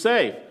keep you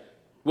safe.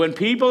 When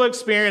people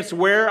experience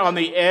wear on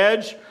the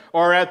edge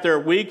or at their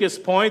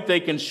weakest point,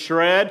 they can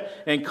shred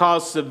and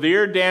cause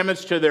severe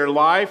damage to their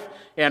life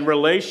and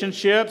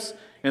relationships.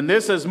 And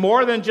this is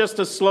more than just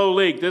a slow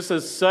leak. This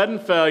is sudden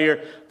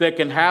failure that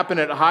can happen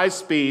at high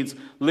speeds,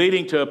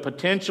 leading to a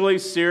potentially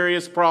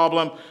serious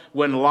problem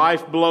when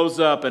life blows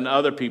up and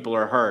other people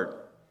are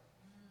hurt.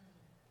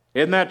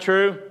 Isn't that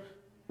true?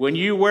 When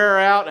you wear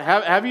out,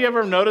 have you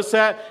ever noticed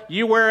that?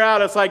 You wear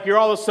out, it's like you're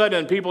all of a sudden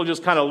and people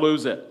just kind of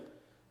lose it.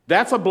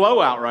 That's a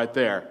blowout right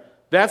there.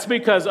 That's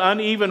because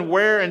uneven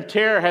wear and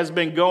tear has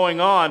been going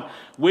on.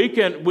 We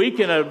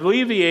can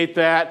alleviate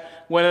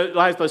that when,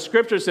 like the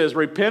scripture says,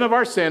 repent of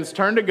our sins,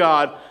 turn to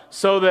God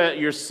so that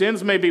your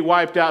sins may be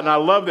wiped out. And I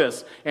love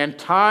this. And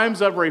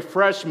times of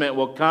refreshment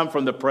will come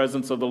from the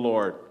presence of the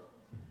Lord.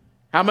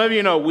 How many of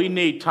you know we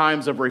need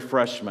times of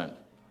refreshment?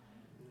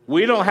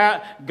 We don't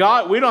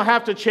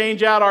have to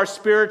change out our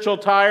spiritual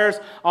tires.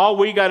 All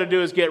we got to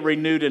do is get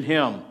renewed in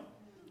Him.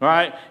 All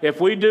right?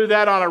 If we do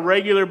that on a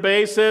regular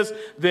basis,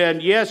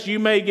 then yes, you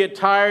may get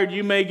tired,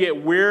 you may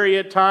get weary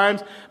at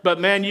times,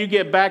 but man, you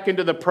get back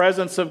into the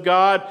presence of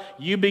God,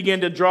 you begin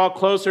to draw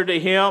closer to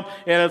Him,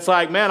 and it's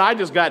like, man, I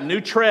just got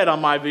new tread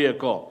on my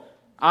vehicle.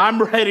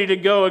 I'm ready to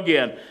go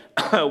again.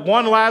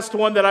 One last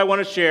one that I want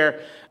to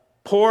share.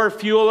 Poor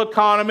fuel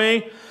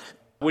economy.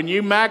 When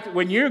your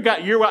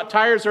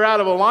tires are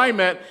out of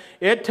alignment,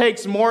 it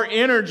takes more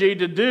energy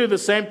to do the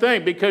same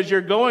thing because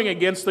you're going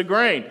against the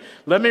grain.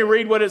 Let me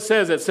read what it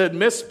says. It said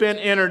misspent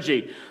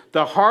energy.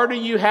 The harder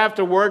you have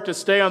to work to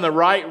stay on the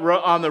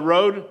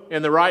road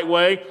in the right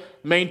way,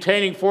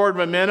 maintaining forward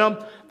momentum,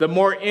 the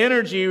more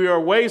energy you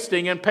are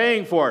wasting and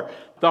paying for.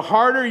 The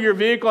harder your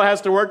vehicle has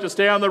to work to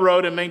stay on the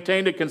road and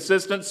maintain a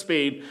consistent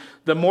speed,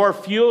 the more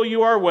fuel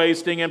you are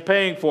wasting and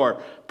paying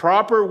for.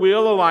 Proper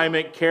wheel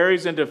alignment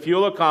carries into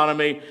fuel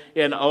economy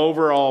and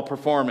overall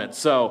performance.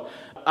 So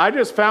I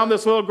just found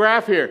this little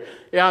graph here,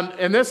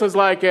 and this is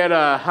like at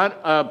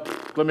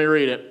let me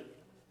read it.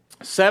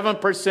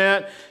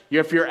 7%.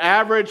 If your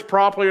average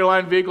properly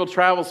aligned vehicle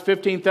travels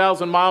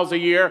 15,000 miles a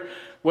year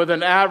with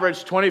an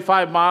average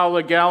 25 miles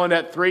a gallon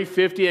at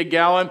 350 a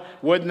gallon,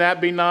 wouldn't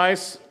that be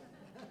nice?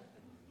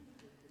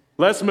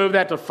 Let's move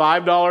that to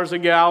 $5 a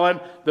gallon.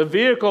 The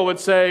vehicle would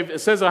save, it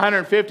says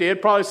 150,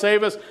 it'd probably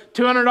save us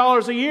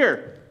 $200 a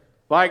year.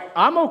 Like,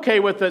 I'm okay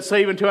with it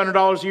saving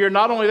 $200 a year.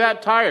 Not only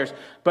that, tires.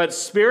 But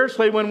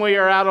spiritually, when we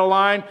are out of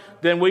line,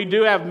 then we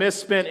do have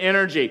misspent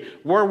energy.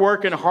 We're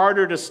working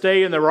harder to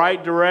stay in the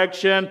right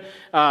direction.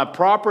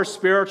 Proper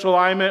spiritual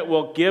alignment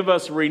will give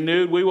us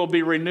renewed. We will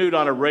be renewed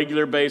on a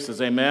regular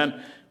basis.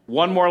 Amen.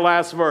 One more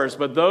last verse.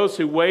 But those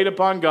who wait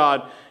upon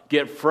God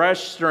get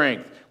fresh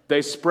strength.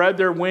 They spread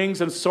their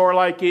wings and soar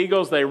like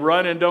eagles. They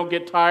run and don't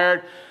get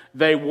tired.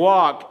 They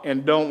walk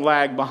and don't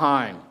lag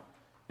behind.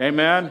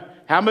 Amen.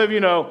 How many of you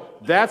know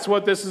that's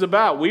what this is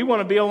about? We want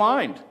to be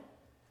aligned.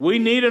 We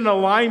need an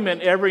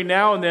alignment every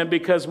now and then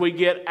because we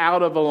get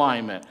out of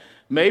alignment.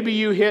 Maybe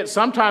you hit,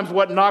 sometimes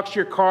what knocks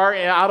your car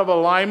out of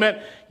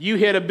alignment, you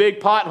hit a big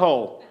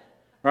pothole,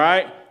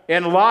 right?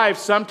 In life,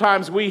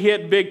 sometimes we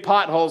hit big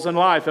potholes in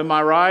life, am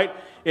I right?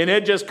 And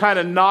it just kind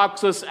of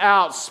knocks us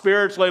out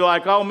spiritually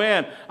like, oh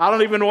man, I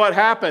don't even know what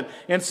happened.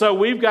 And so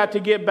we've got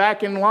to get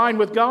back in line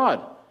with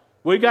God.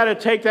 We got to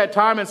take that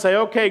time and say,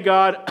 okay,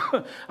 God,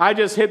 I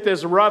just hit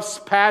this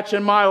rough patch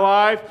in my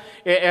life,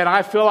 and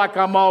I feel like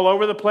I'm all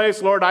over the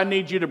place. Lord, I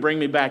need you to bring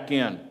me back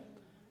in.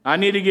 I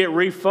need to get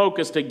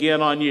refocused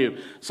again on you.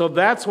 So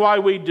that's why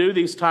we do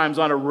these times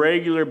on a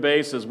regular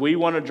basis. We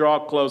want to draw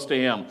close to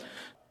him.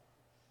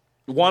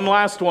 One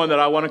last one that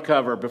I want to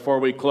cover before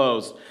we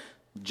close.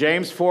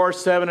 James 4,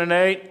 7 and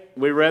 8.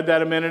 We read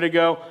that a minute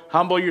ago.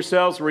 Humble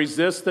yourselves,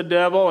 resist the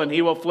devil, and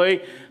he will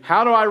flee.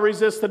 How do I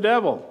resist the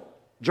devil?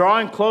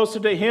 Drawing closer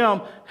to him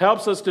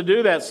helps us to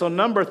do that. So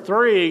number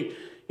 3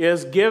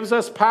 is gives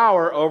us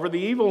power over the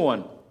evil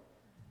one.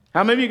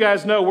 How many of you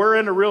guys know we're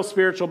in a real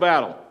spiritual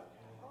battle?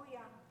 Oh, yeah.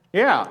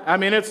 Yeah. I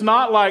mean, it's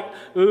not like,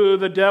 ooh,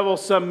 the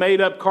devil's some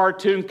made-up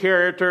cartoon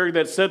character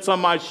that sits on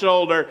my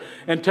shoulder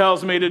and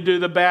tells me to do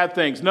the bad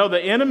things. No,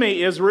 the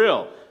enemy is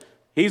real.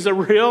 He's a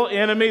real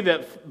enemy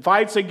that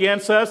fights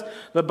against us.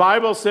 The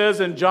Bible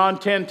says in John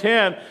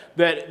 10:10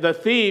 that the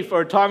thief,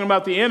 or talking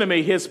about the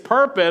enemy, his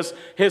purpose,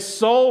 his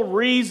sole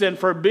reason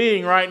for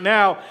being right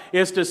now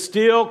is to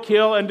steal,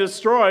 kill, and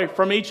destroy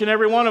from each and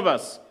every one of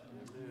us.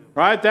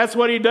 Right? That's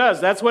what he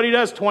does. That's what he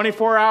does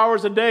 24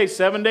 hours a day,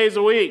 7 days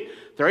a week,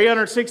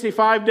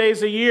 365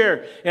 days a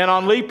year, and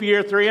on leap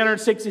year,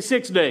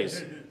 366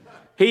 days.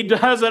 He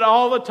does it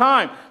all the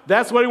time.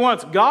 That's what he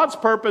wants. God's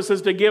purpose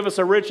is to give us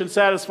a rich and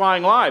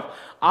satisfying life.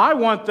 I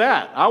want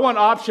that. I want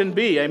option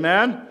B,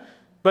 amen?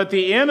 But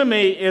the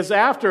enemy is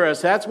after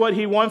us. That's what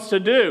he wants to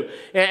do.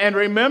 And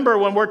remember,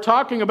 when we're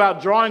talking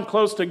about drawing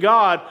close to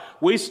God,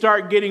 we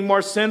start getting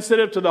more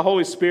sensitive to the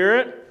Holy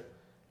Spirit.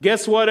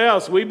 Guess what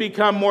else? We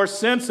become more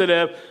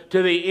sensitive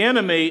to the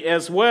enemy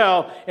as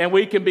well, and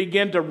we can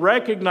begin to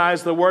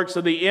recognize the works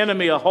of the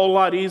enemy a whole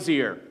lot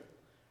easier.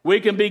 We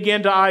can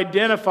begin to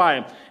identify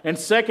him. In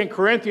 2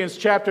 Corinthians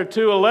chapter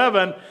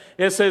 2:11,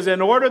 it says,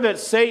 in order that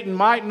Satan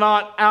might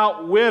not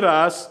outwit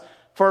us,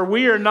 for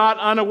we are not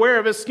unaware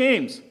of his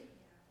schemes.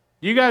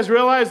 You guys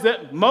realize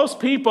that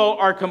most people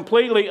are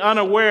completely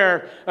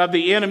unaware of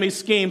the enemy's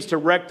schemes to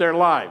wreck their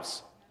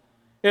lives.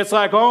 It's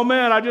like, oh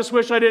man, I just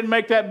wish I didn't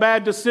make that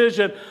bad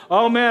decision.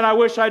 Oh man, I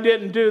wish I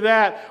didn't do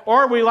that.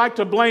 Or we like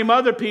to blame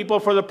other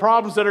people for the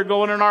problems that are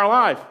going in our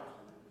life.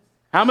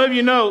 How many of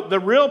you know the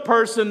real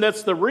person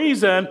that's the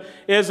reason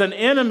is an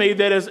enemy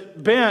that is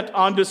bent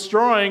on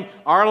destroying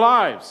our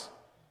lives?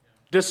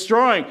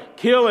 Destroying,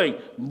 killing,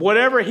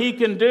 whatever he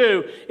can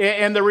do.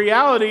 And the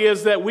reality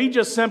is that we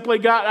just simply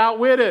got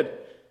outwitted.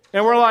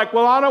 And we're like,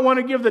 well, I don't want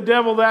to give the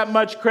devil that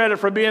much credit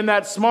for being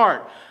that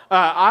smart.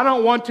 I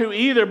don't want to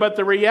either, but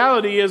the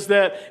reality is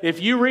that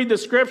if you read the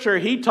scripture,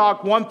 he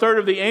talked 1/3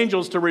 of the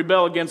angels to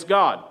rebel against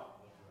God.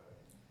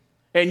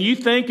 And you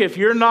think if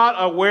you're not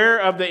aware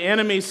of the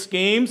enemy's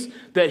schemes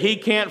that he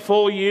can't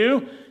fool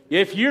you?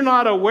 If you're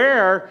not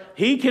aware,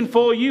 he can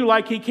fool you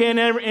like he can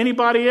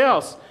anybody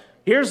else.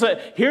 Here's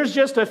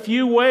just a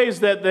few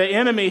ways that the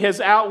enemy has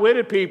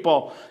outwitted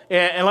people.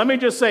 And let me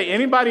just say,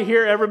 anybody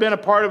here ever been a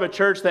part of a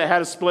church that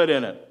had a split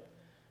in it?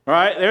 All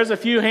right, there's a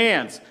few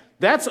hands.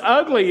 That's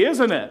ugly,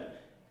 isn't it?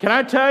 Can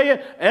I tell you,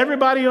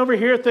 everybody over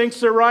here thinks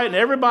they're right, and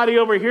everybody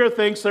over here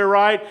thinks they're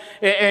right.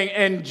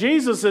 And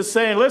Jesus is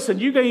saying, listen,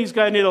 you guys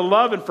got to need to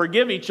love and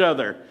forgive each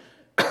other.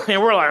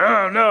 And we're like,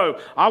 oh, no,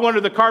 I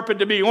wanted the carpet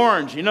to be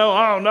orange. You know,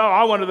 oh, no,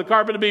 I wanted the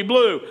carpet to be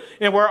blue.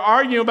 And we're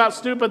arguing about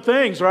stupid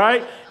things,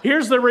 right?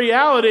 Here's the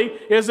reality,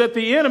 is that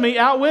the enemy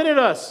outwitted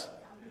us,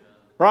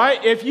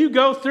 right? If you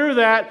go through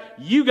that,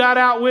 you got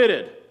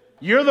outwitted.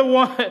 You're the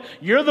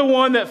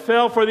one that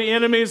fell for the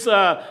enemy's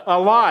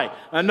lie.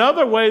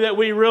 Another way that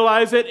we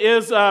realize it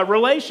is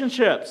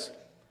relationships.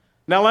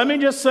 Now, let me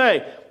just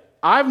say,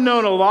 I've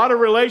known a lot of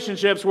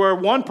relationships where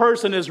one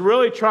person is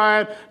really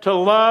trying to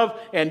love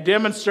and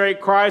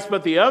demonstrate Christ,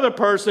 but the other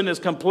person is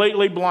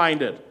completely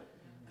blinded.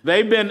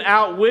 They've been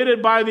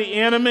outwitted by the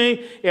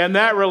enemy, and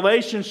that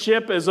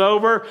relationship is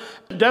over.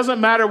 It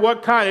doesn't matter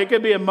what kind. It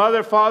could be a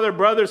mother, father,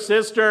 brother,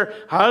 sister,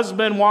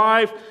 husband,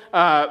 wife.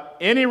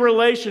 Any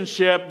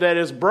relationship that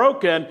is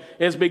broken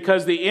is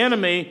because the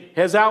enemy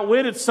has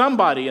outwitted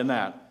somebody in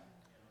that.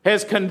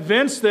 Has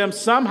convinced them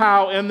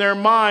somehow in their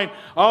mind,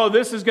 oh,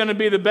 this is going to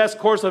be the best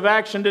course of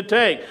action to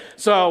take.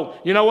 So,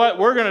 you know what?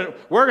 We're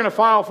going to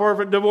file for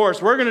a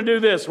divorce. We're going to do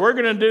this. We're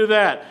going to do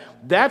that.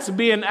 That's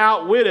being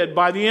outwitted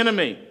by the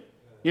enemy.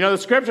 You know, the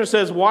scripture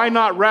says, why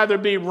not rather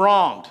be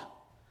wronged?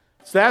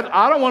 So that,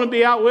 I don't want to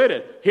be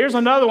outwitted. Here's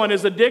another one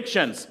is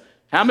addictions.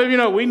 How many of you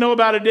know we know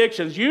about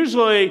addictions?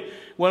 Usually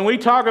when we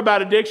talk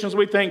about addictions,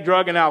 we think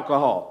drug and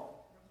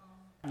alcohol.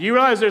 Do you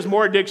realize there's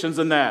more addictions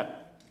than that?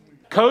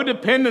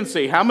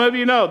 Codependency. How many of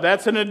you know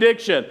that's an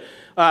addiction?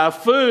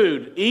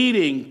 Food,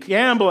 eating,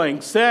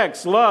 gambling,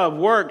 sex, love,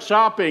 work,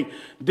 shopping,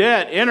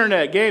 debt,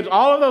 internet, games.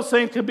 All of those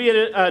things could be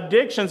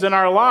addictions in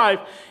our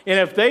life. And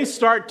if they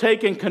start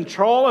taking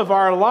control of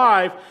our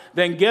life,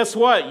 then guess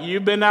what?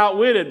 You've been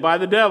outwitted by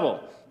the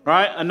devil.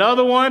 Right?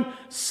 Another one,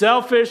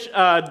 selfish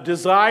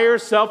desire,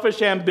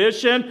 selfish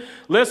ambition.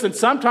 Listen,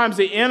 sometimes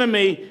the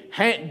enemy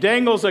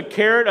dangles a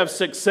carrot of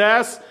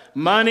success,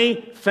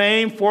 money,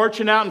 fame,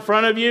 fortune out in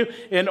front of you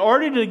in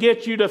order to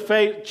get you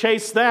to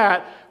chase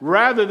that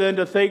rather than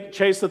to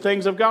chase the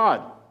things of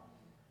God.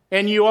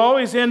 And you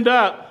always end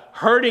up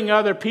hurting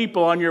other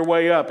people on your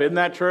way up. Isn't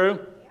that true?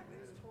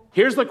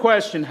 Here's the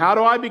question. How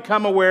do I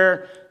become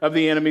aware of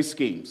the enemy's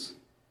schemes?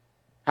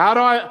 How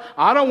do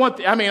I don't want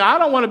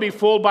to be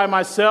fooled by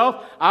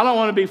myself. I don't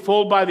want to be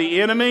fooled by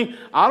the enemy.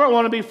 I don't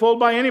want to be fooled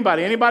by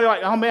anybody. Anybody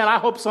like, oh man, I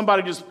hope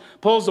somebody just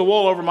pulls the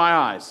wool over my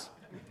eyes.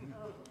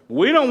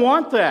 We don't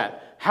want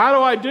that. How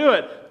do I do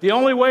it? The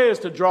only way is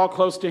to draw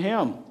close to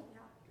Him.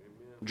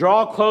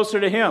 Draw closer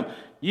to Him.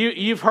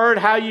 You've heard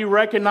how you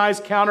recognize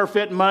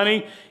counterfeit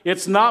money.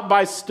 It's not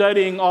by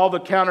studying all the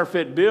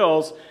counterfeit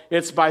bills.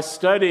 It's by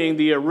studying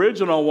the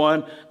original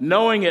one,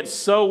 knowing it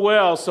so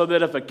well so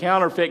that if a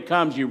counterfeit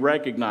comes, you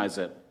recognize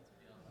it.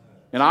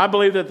 And I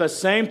believe that the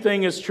same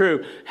thing is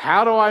true.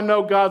 How do I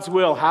know God's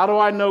will? How do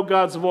I know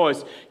God's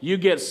voice? You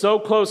get so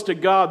close to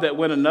God that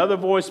when another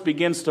voice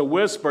begins to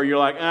whisper, you're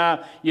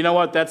like, you know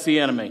what? That's the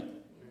enemy.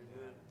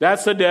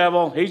 That's the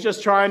devil. He's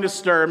just trying to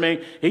stir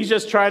me. He's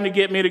just trying to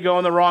get me to go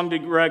in the wrong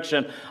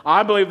direction.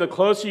 I believe the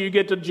closer you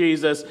get to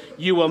Jesus,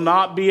 you will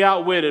not be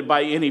outwitted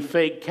by any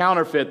fake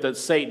counterfeit that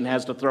Satan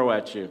has to throw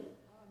at you.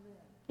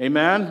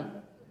 Amen?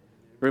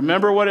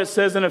 Remember what it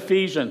says in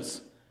Ephesians.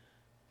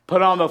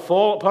 Put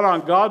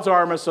on God's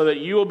armor so that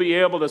you will be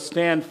able to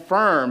stand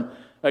firm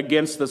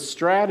against the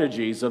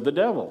strategies of the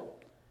devil.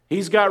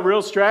 He's got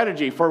real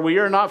strategy, for we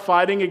are not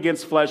fighting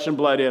against flesh and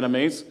blood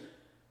enemies,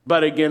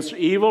 but against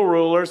evil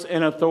rulers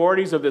and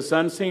authorities of this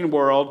unseen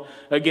world,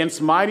 against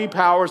mighty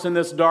powers in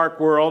this dark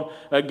world,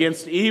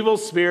 against evil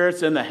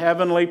spirits in the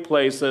heavenly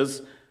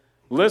places.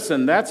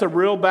 Listen, that's a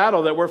real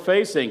battle that we're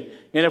facing.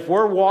 And if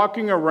we're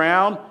walking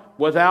around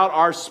without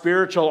our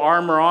spiritual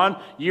armor on,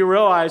 you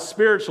realize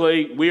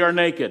spiritually we are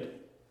naked.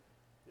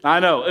 I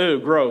know, ooh,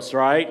 gross,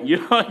 right?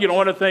 You don't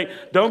want to think,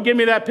 don't give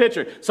me that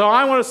picture. So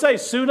I want to say,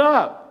 suit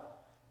up.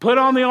 Put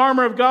on the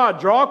armor of God.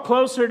 Draw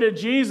closer to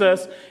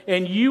Jesus,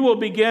 and you will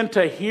begin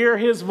to hear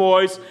His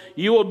voice.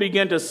 You will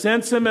begin to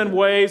sense Him in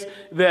ways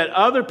that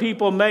other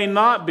people may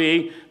not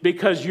be,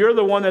 because you're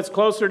the one that's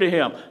closer to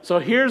Him. So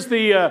here's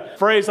the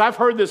phrase. I've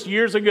heard this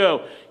years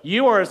ago.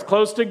 You are as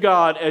close to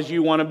God as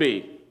you want to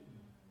be.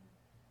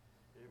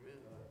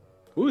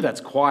 Ooh, that's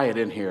quiet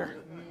in here.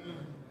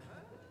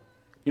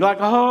 You're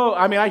like,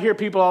 I hear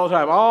people all the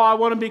time. Oh, I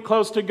want to be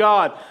close to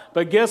God.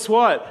 But guess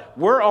what?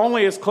 We're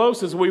only as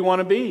close as we want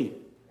to be.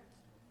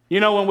 You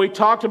know, when we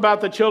talked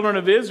about the children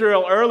of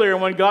Israel earlier,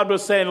 when God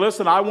was saying,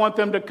 listen, I want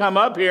them to come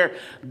up here,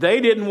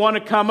 they didn't want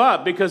to come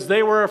up because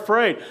they were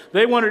afraid.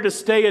 They wanted to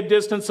stay a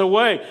distance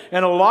away.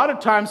 And a lot of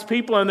times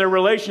people in their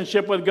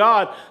relationship with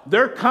God,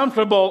 they're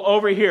comfortable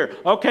over here.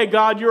 Okay,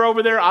 God, you're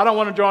over there. I don't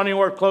want to draw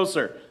anywhere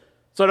closer.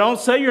 So don't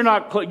say you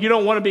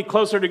don't want to be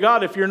closer to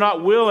God if you're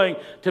not willing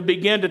to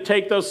begin to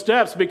take those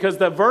steps, because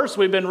the verse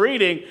we've been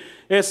reading,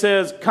 it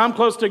says, come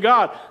close to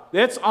God.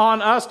 It's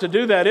on us to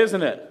do that,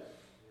 isn't it?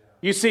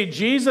 You see,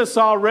 Jesus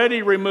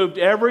already removed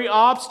every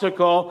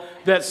obstacle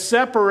that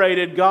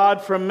separated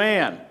God from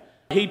man.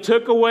 He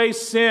took away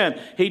sin.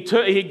 He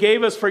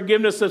gave us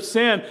forgiveness of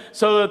sin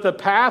so that the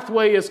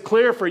pathway is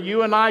clear for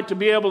you and I to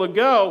be able to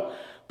go.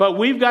 But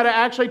we've got to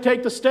actually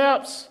take the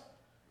steps.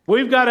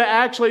 We've got to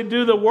actually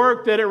do the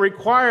work that it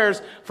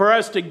requires for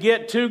us to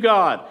get to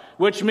God,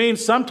 which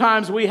means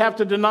sometimes we have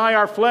to deny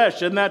our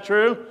flesh. Isn't that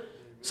true?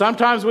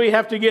 Sometimes we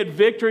have to get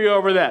victory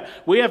over that.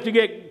 We have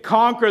to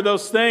conquer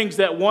those things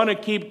that want to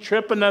keep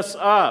tripping us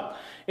up.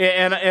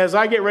 And as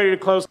I get ready to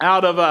close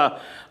out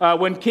of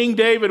when King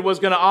David was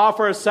going to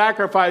offer a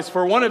sacrifice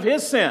for one of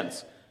his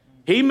sins,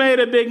 He made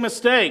a big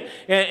mistake.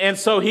 And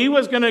so he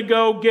was going to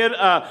go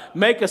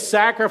make a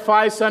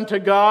sacrifice unto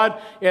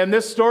God. And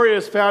this story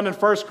is found in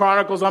 1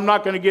 Chronicles. I'm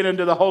not going to get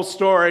into the whole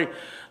story.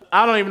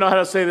 I don't even know how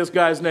to say this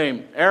guy's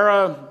name.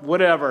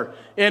 Whatever.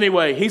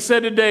 Anyway, he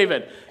said to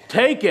David,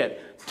 take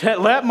it.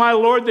 Let my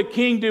lord the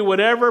king do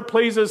whatever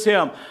pleases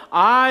him.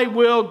 I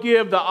will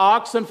give the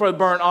oxen for the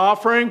burnt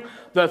offering,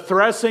 the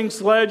threshing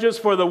sledges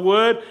for the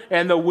wood,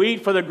 and the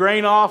wheat for the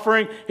grain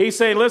offering. He's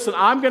saying, listen,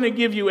 I'm going to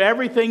give you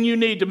everything you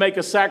need to make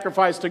a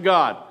sacrifice to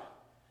God.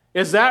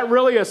 Is that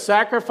really a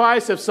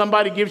sacrifice if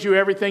somebody gives you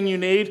everything you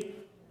need?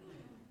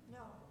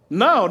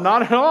 No,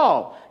 not at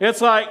all. It's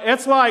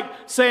like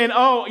saying,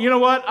 oh, you know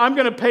what? I'm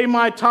going to pay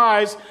my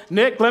tithes.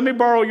 Nick, let me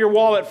borrow your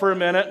wallet for a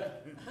minute.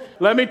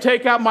 Let me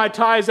take out my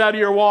tithes out of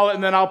your wallet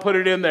and then I'll put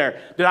it in there.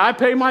 Did I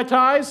pay my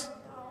tithes?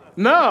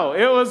 No,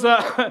 it was,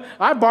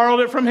 I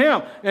borrowed it from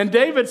him. And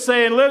David's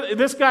saying,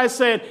 this guy's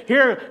saying,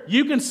 here,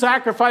 you can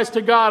sacrifice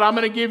to God. I'm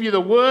going to give you the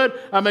wood.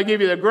 I'm going to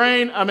give you the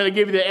grain. I'm going to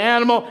give you the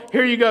animal.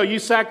 Here you go. You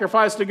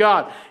sacrifice to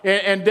God.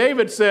 And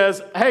David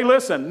says, hey,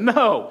 listen,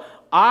 no,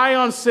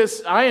 I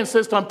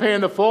insist on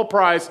paying the full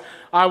price.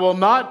 I will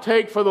not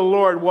take for the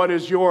Lord what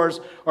is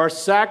yours or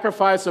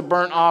sacrifice a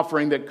burnt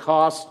offering that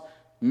cost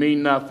me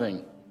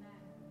nothing.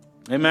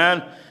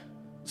 Amen.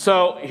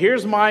 So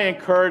here's my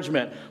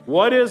encouragement.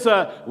 What is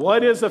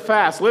a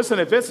fast? Listen,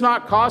 if it's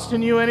not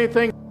costing you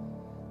anything,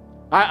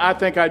 I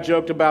think I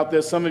joked about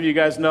this. Some of you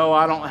guys know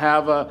I don't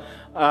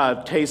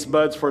have taste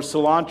buds for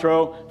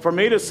cilantro. For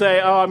me to say,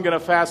 oh, I'm going to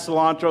fast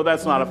cilantro,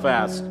 that's not a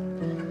fast.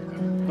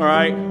 All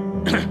right?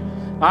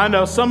 I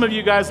know some of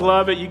you guys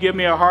love it. You give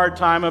me a hard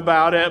time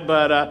about it,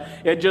 but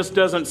it just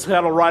doesn't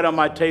settle right on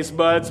my taste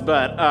buds.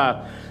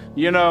 But,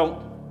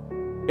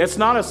 it's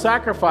not a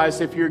sacrifice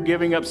if you're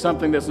giving up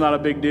something that's not a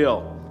big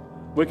deal.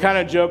 We kind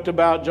of joked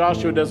about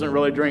Joshua doesn't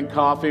really drink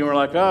coffee, and we're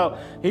like, oh,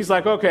 he's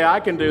like, okay,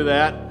 I can do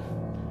that.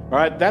 All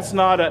right, that's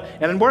not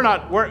and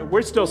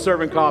we're still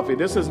serving coffee.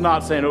 This is not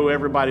saying, oh,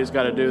 everybody's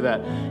got to do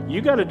that. You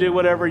got to do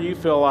whatever you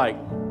feel like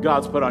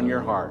God's put on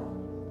your heart.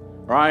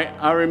 All right,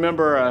 I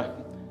remember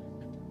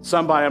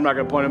somebody, I'm not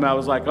going to point him out,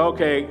 was like,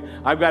 okay,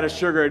 I've got a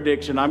sugar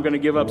addiction. I'm going to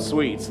give up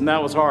sweets. And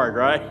that was hard,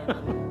 right?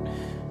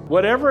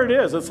 Whatever it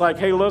is, it's like,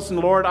 hey, listen,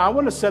 Lord, I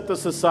want to set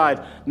this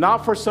aside,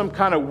 not for some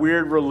kind of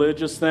weird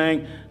religious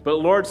thing, but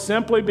Lord,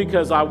 simply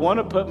because I want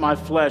to put my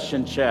flesh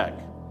in check.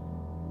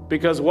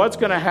 Because what's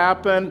going to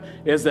happen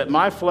is that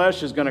my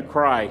flesh is going to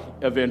cry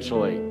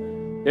eventually.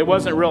 It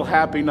wasn't real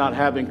happy not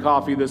having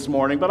coffee this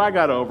morning, but I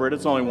got over it.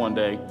 It's only one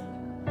day,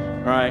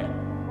 right?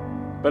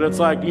 But it's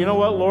like, you know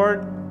what,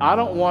 Lord? I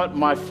don't want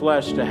my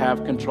flesh to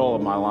have control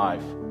of my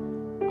life.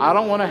 I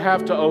don't want to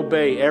have to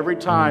obey every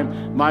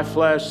time my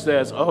flesh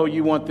says, oh,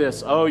 you want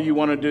this, oh, you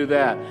want to do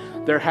that.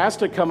 There has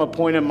to come a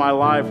point in my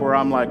life where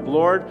I'm like,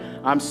 Lord,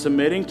 I'm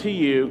submitting to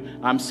you.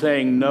 I'm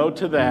saying no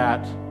to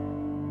that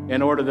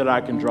in order that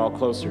I can draw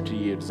closer to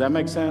you. Does that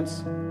make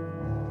sense?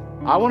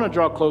 I want to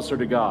draw closer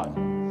to God.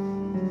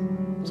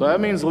 So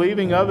that means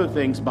leaving other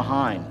things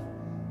behind.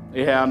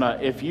 Yeah,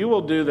 and if you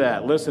will do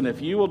that, listen,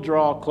 if you will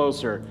draw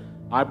closer,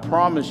 I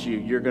promise you,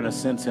 you're going to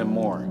sense him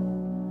more.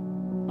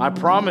 I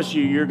promise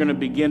you, you're going to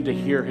begin to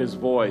hear his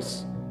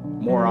voice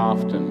more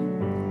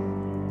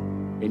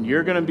often. And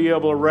you're going to be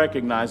able to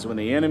recognize when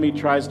the enemy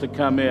tries to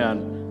come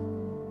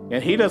in,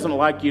 and he doesn't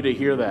like you to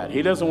hear that.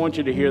 He doesn't want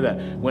you to hear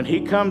that. When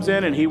he comes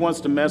in and he wants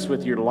to mess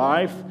with your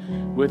life,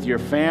 with your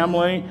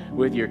family,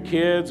 with your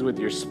kids, with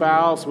your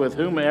spouse, with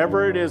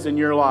whomever it is in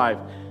your life,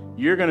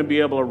 you're going to be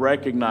able to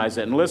recognize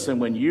it. And listen,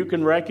 when you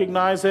can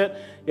recognize it,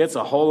 it's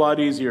a whole lot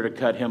easier to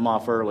cut him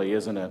off early,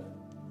 isn't it?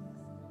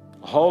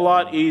 A whole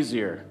lot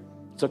easier.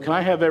 So can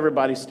I have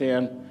everybody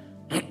stand?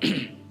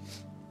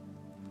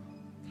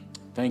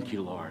 Thank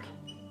you, Lord.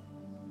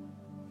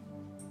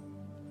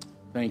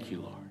 Thank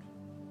you, Lord.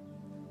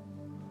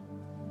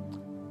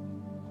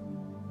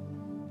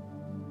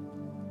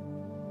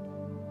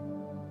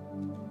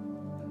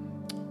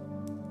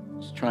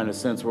 Just trying to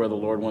sense where the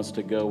Lord wants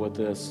to go with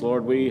this.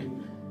 Lord,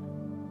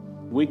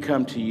 we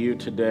come to you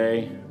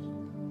today.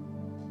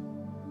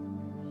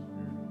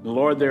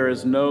 Lord, there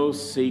is no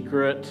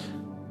secret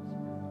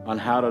on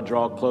how to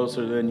draw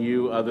closer than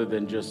you other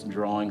than just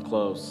drawing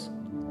close.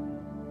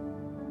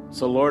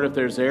 So, Lord, if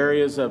there's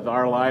areas of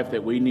our life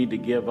that we need to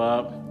give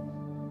up,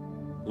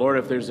 Lord,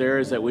 if there's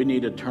areas that we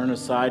need to turn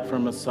aside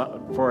from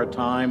for a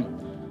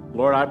time,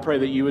 Lord, I pray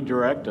that you would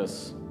direct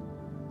us.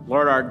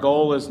 Lord, our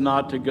goal is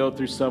not to go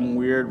through some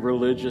weird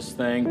religious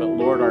thing, but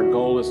Lord, our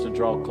goal is to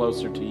draw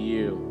closer to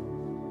you.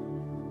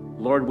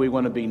 Lord, we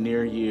want to be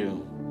near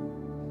you.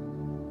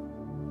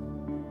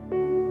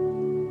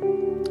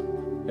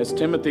 As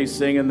Timothy's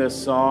singing this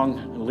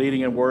song,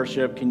 leading in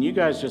worship, can you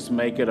guys just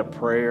make it a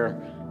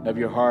prayer of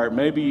your heart?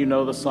 Maybe you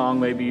know the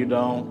song, maybe you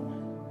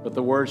don't, but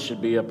the words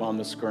should be up on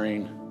the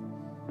screen.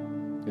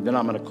 And then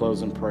I'm going to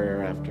close in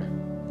prayer after.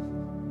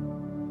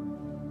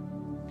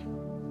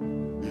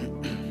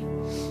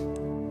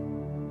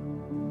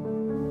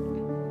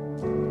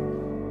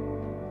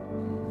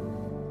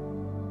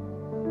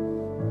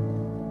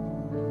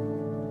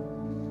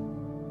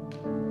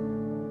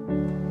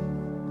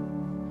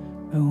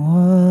 I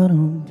want to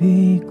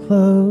be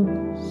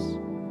close,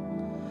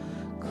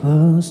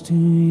 close to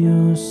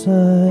your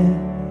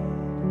side,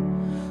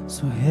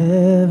 so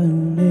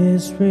heaven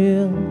is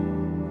real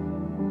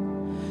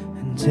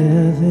and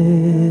death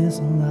is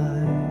a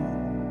lie.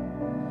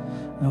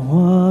 I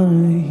want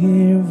to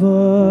hear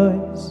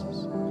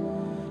voices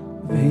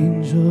of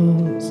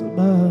angels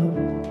above,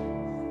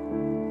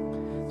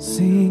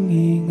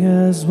 singing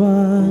as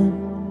one,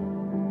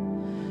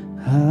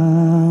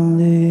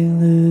 hallelujah.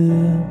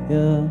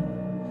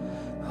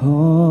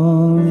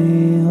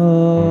 Holy,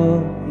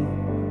 holy,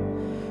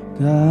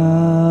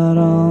 God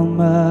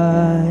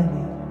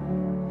Almighty,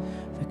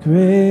 the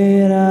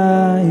great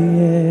I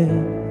am,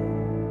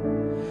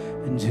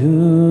 and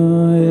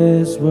who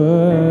is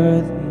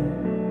worthy,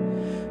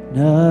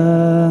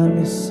 none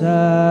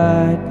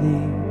beside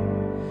thee,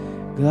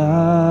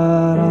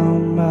 God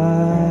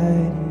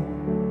Almighty,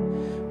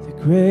 the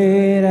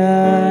great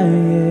I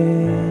am.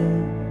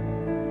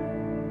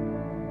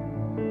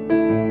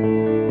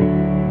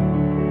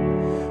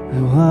 I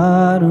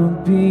want to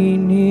be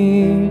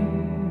near,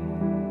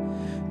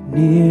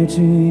 near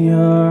to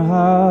your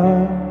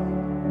heart,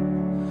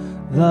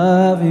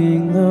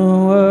 loving the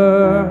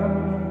world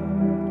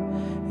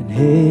and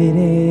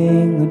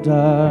hating the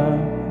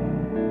dark.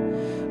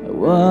 I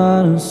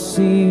want to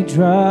see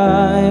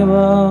dry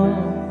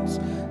bones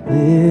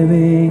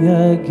living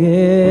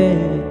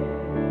again,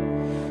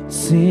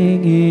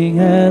 singing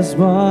as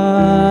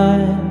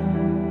one,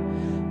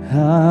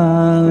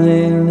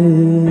 hallelujah.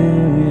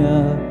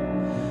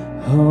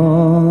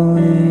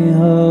 Holy,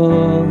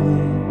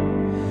 holy,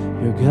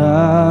 you're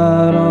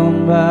God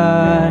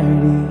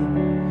Almighty,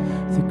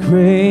 the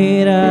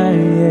great I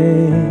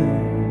am,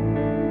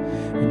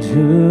 and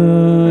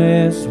who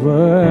is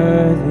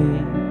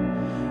worthy,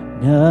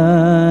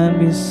 none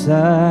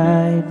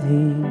beside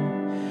thee,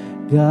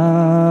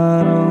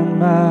 God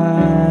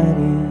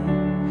Almighty,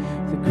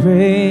 the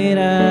great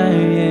I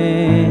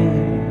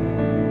am.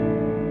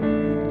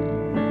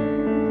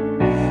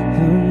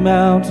 The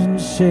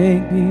mountains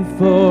shake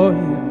before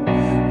you,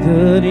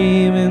 the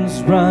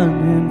demons run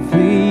and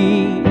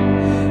flee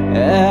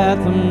at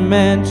the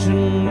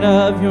mention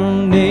of your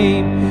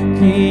name,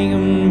 King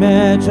of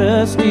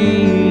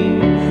majesty.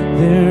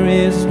 There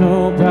is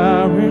no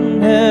power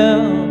in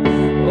hell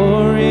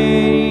or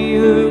any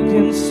who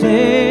can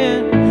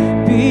stand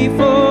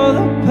before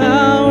the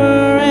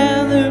power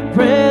and the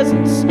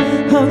presence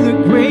of the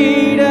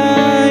great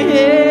I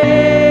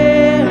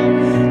am,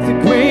 the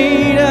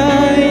great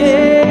I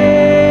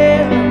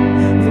am,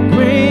 the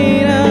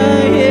great I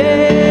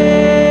am.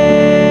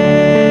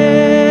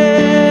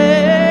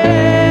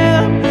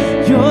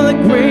 You're the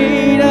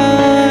great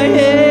I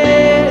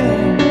am,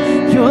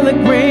 you're the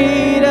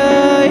great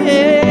I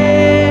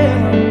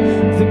am,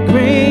 the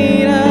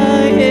great I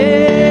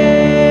am.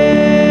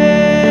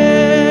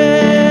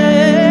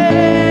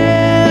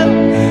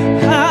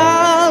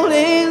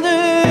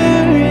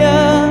 Hallelujah,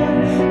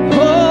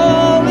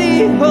 holy,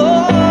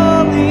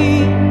 holy,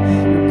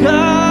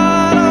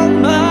 God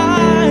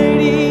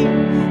Almighty,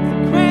 the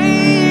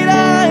great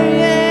I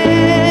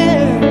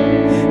am,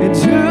 and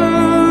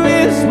who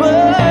is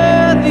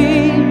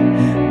worthy,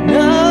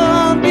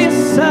 none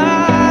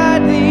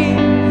beside thee,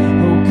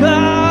 oh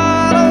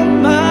God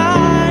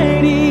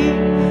Almighty,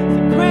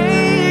 the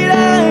great I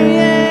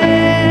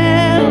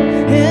am.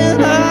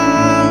 And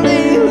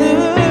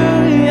hallelujah,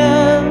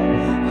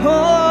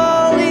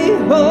 holy,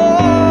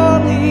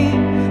 holy,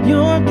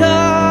 you're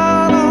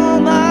God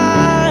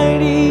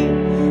Almighty,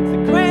 the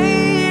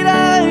great I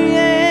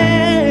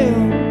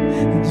am,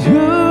 and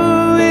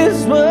who is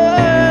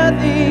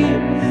worthy,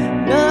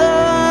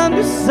 none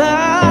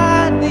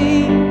beside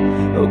thee,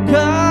 oh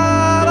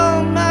God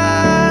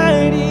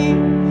Almighty,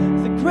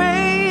 the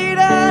great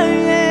I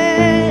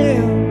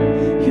am.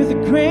 You're the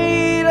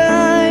great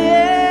I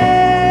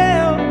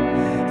am,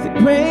 the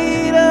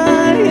great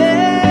I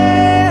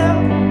am,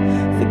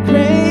 the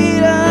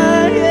great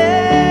I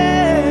am,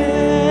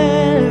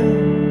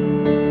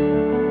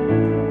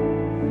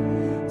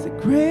 the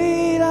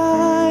great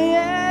I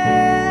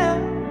am,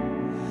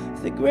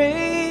 the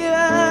great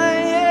I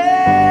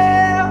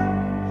am,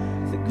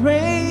 the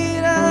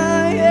great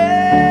I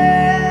am.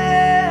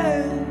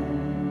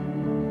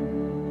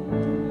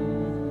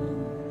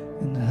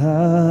 And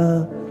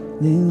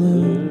hallelujah,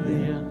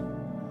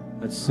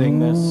 Let's sing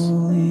this.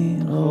 holy,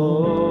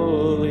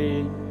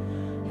 Holy,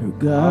 you're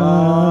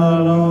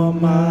God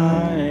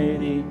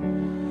Almighty,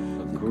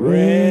 the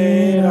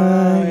great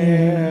I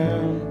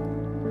am,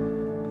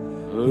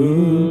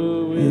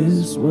 who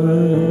is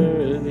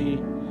worthy,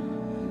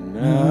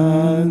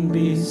 none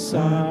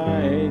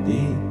beside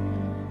thee,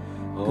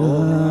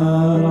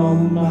 God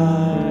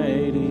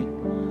Almighty,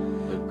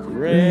 the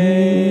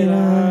great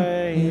I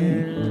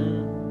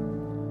am.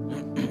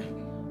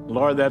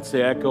 Lord, that's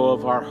the echo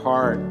of our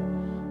heart.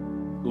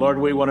 Lord,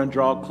 we want to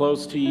draw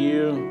close to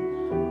you.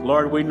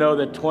 Lord, we know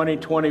that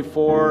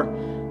 2024,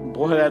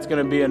 boy, that's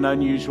going to be an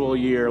unusual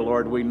year,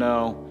 Lord, we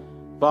know.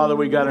 Father,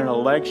 we got an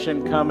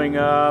election coming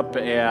up,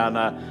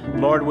 and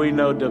Lord, we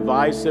know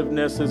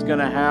divisiveness is going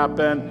to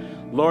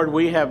happen. Lord,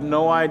 we have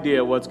no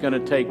idea what's going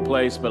to take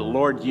place, but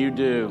Lord, you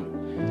do.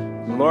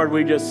 And Lord,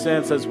 we just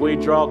sense as we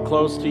draw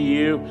close to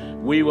you,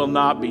 we will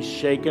not be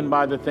shaken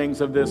by the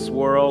things of this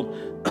world.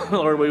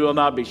 Lord, we will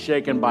not be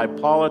shaken by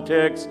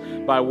politics,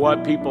 by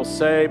what people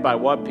say, by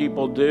what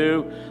people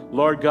do.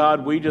 Lord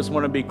God, we just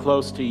want to be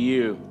close to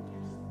you.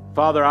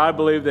 Father, I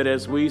believe that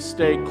as we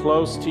stay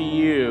close to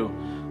you,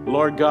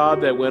 Lord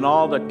God, that when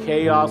all the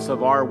chaos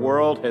of our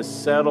world has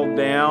settled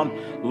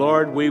down,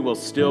 Lord, we will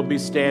still be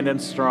standing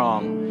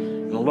strong.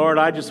 And Lord,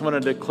 I just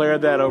want to declare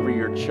that over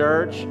your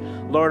church,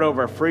 Lord,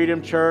 over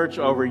Freedom Church,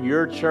 over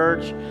your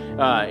church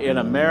in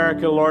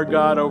America, Lord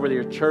God, over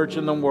your church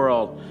in the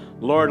world.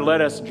 Lord,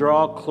 let us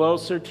draw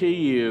closer to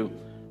you,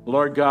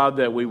 Lord God,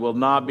 that we will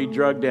not be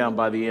drugged down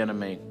by the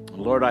enemy.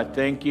 Lord, I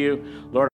thank you. Lord,